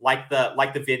 like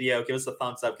the video, give us a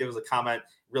thumbs up, give us a comment.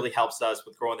 Really helps us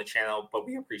with growing the channel, but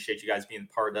we appreciate you guys being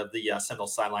part of the Seminole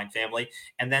Sideline family.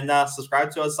 And then subscribe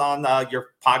to us on your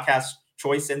podcast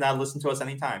choice and listen to us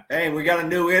anytime. Hey, we got a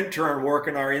new intern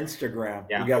working our Instagram.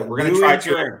 Yeah, we're going to try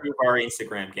to improve our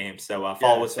Instagram game, so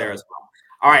follow us there as well.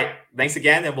 All right, thanks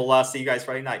again, and we'll see you guys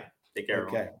Friday night. Take care.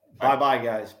 Okay, bye-bye,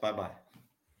 guys. Bye-bye.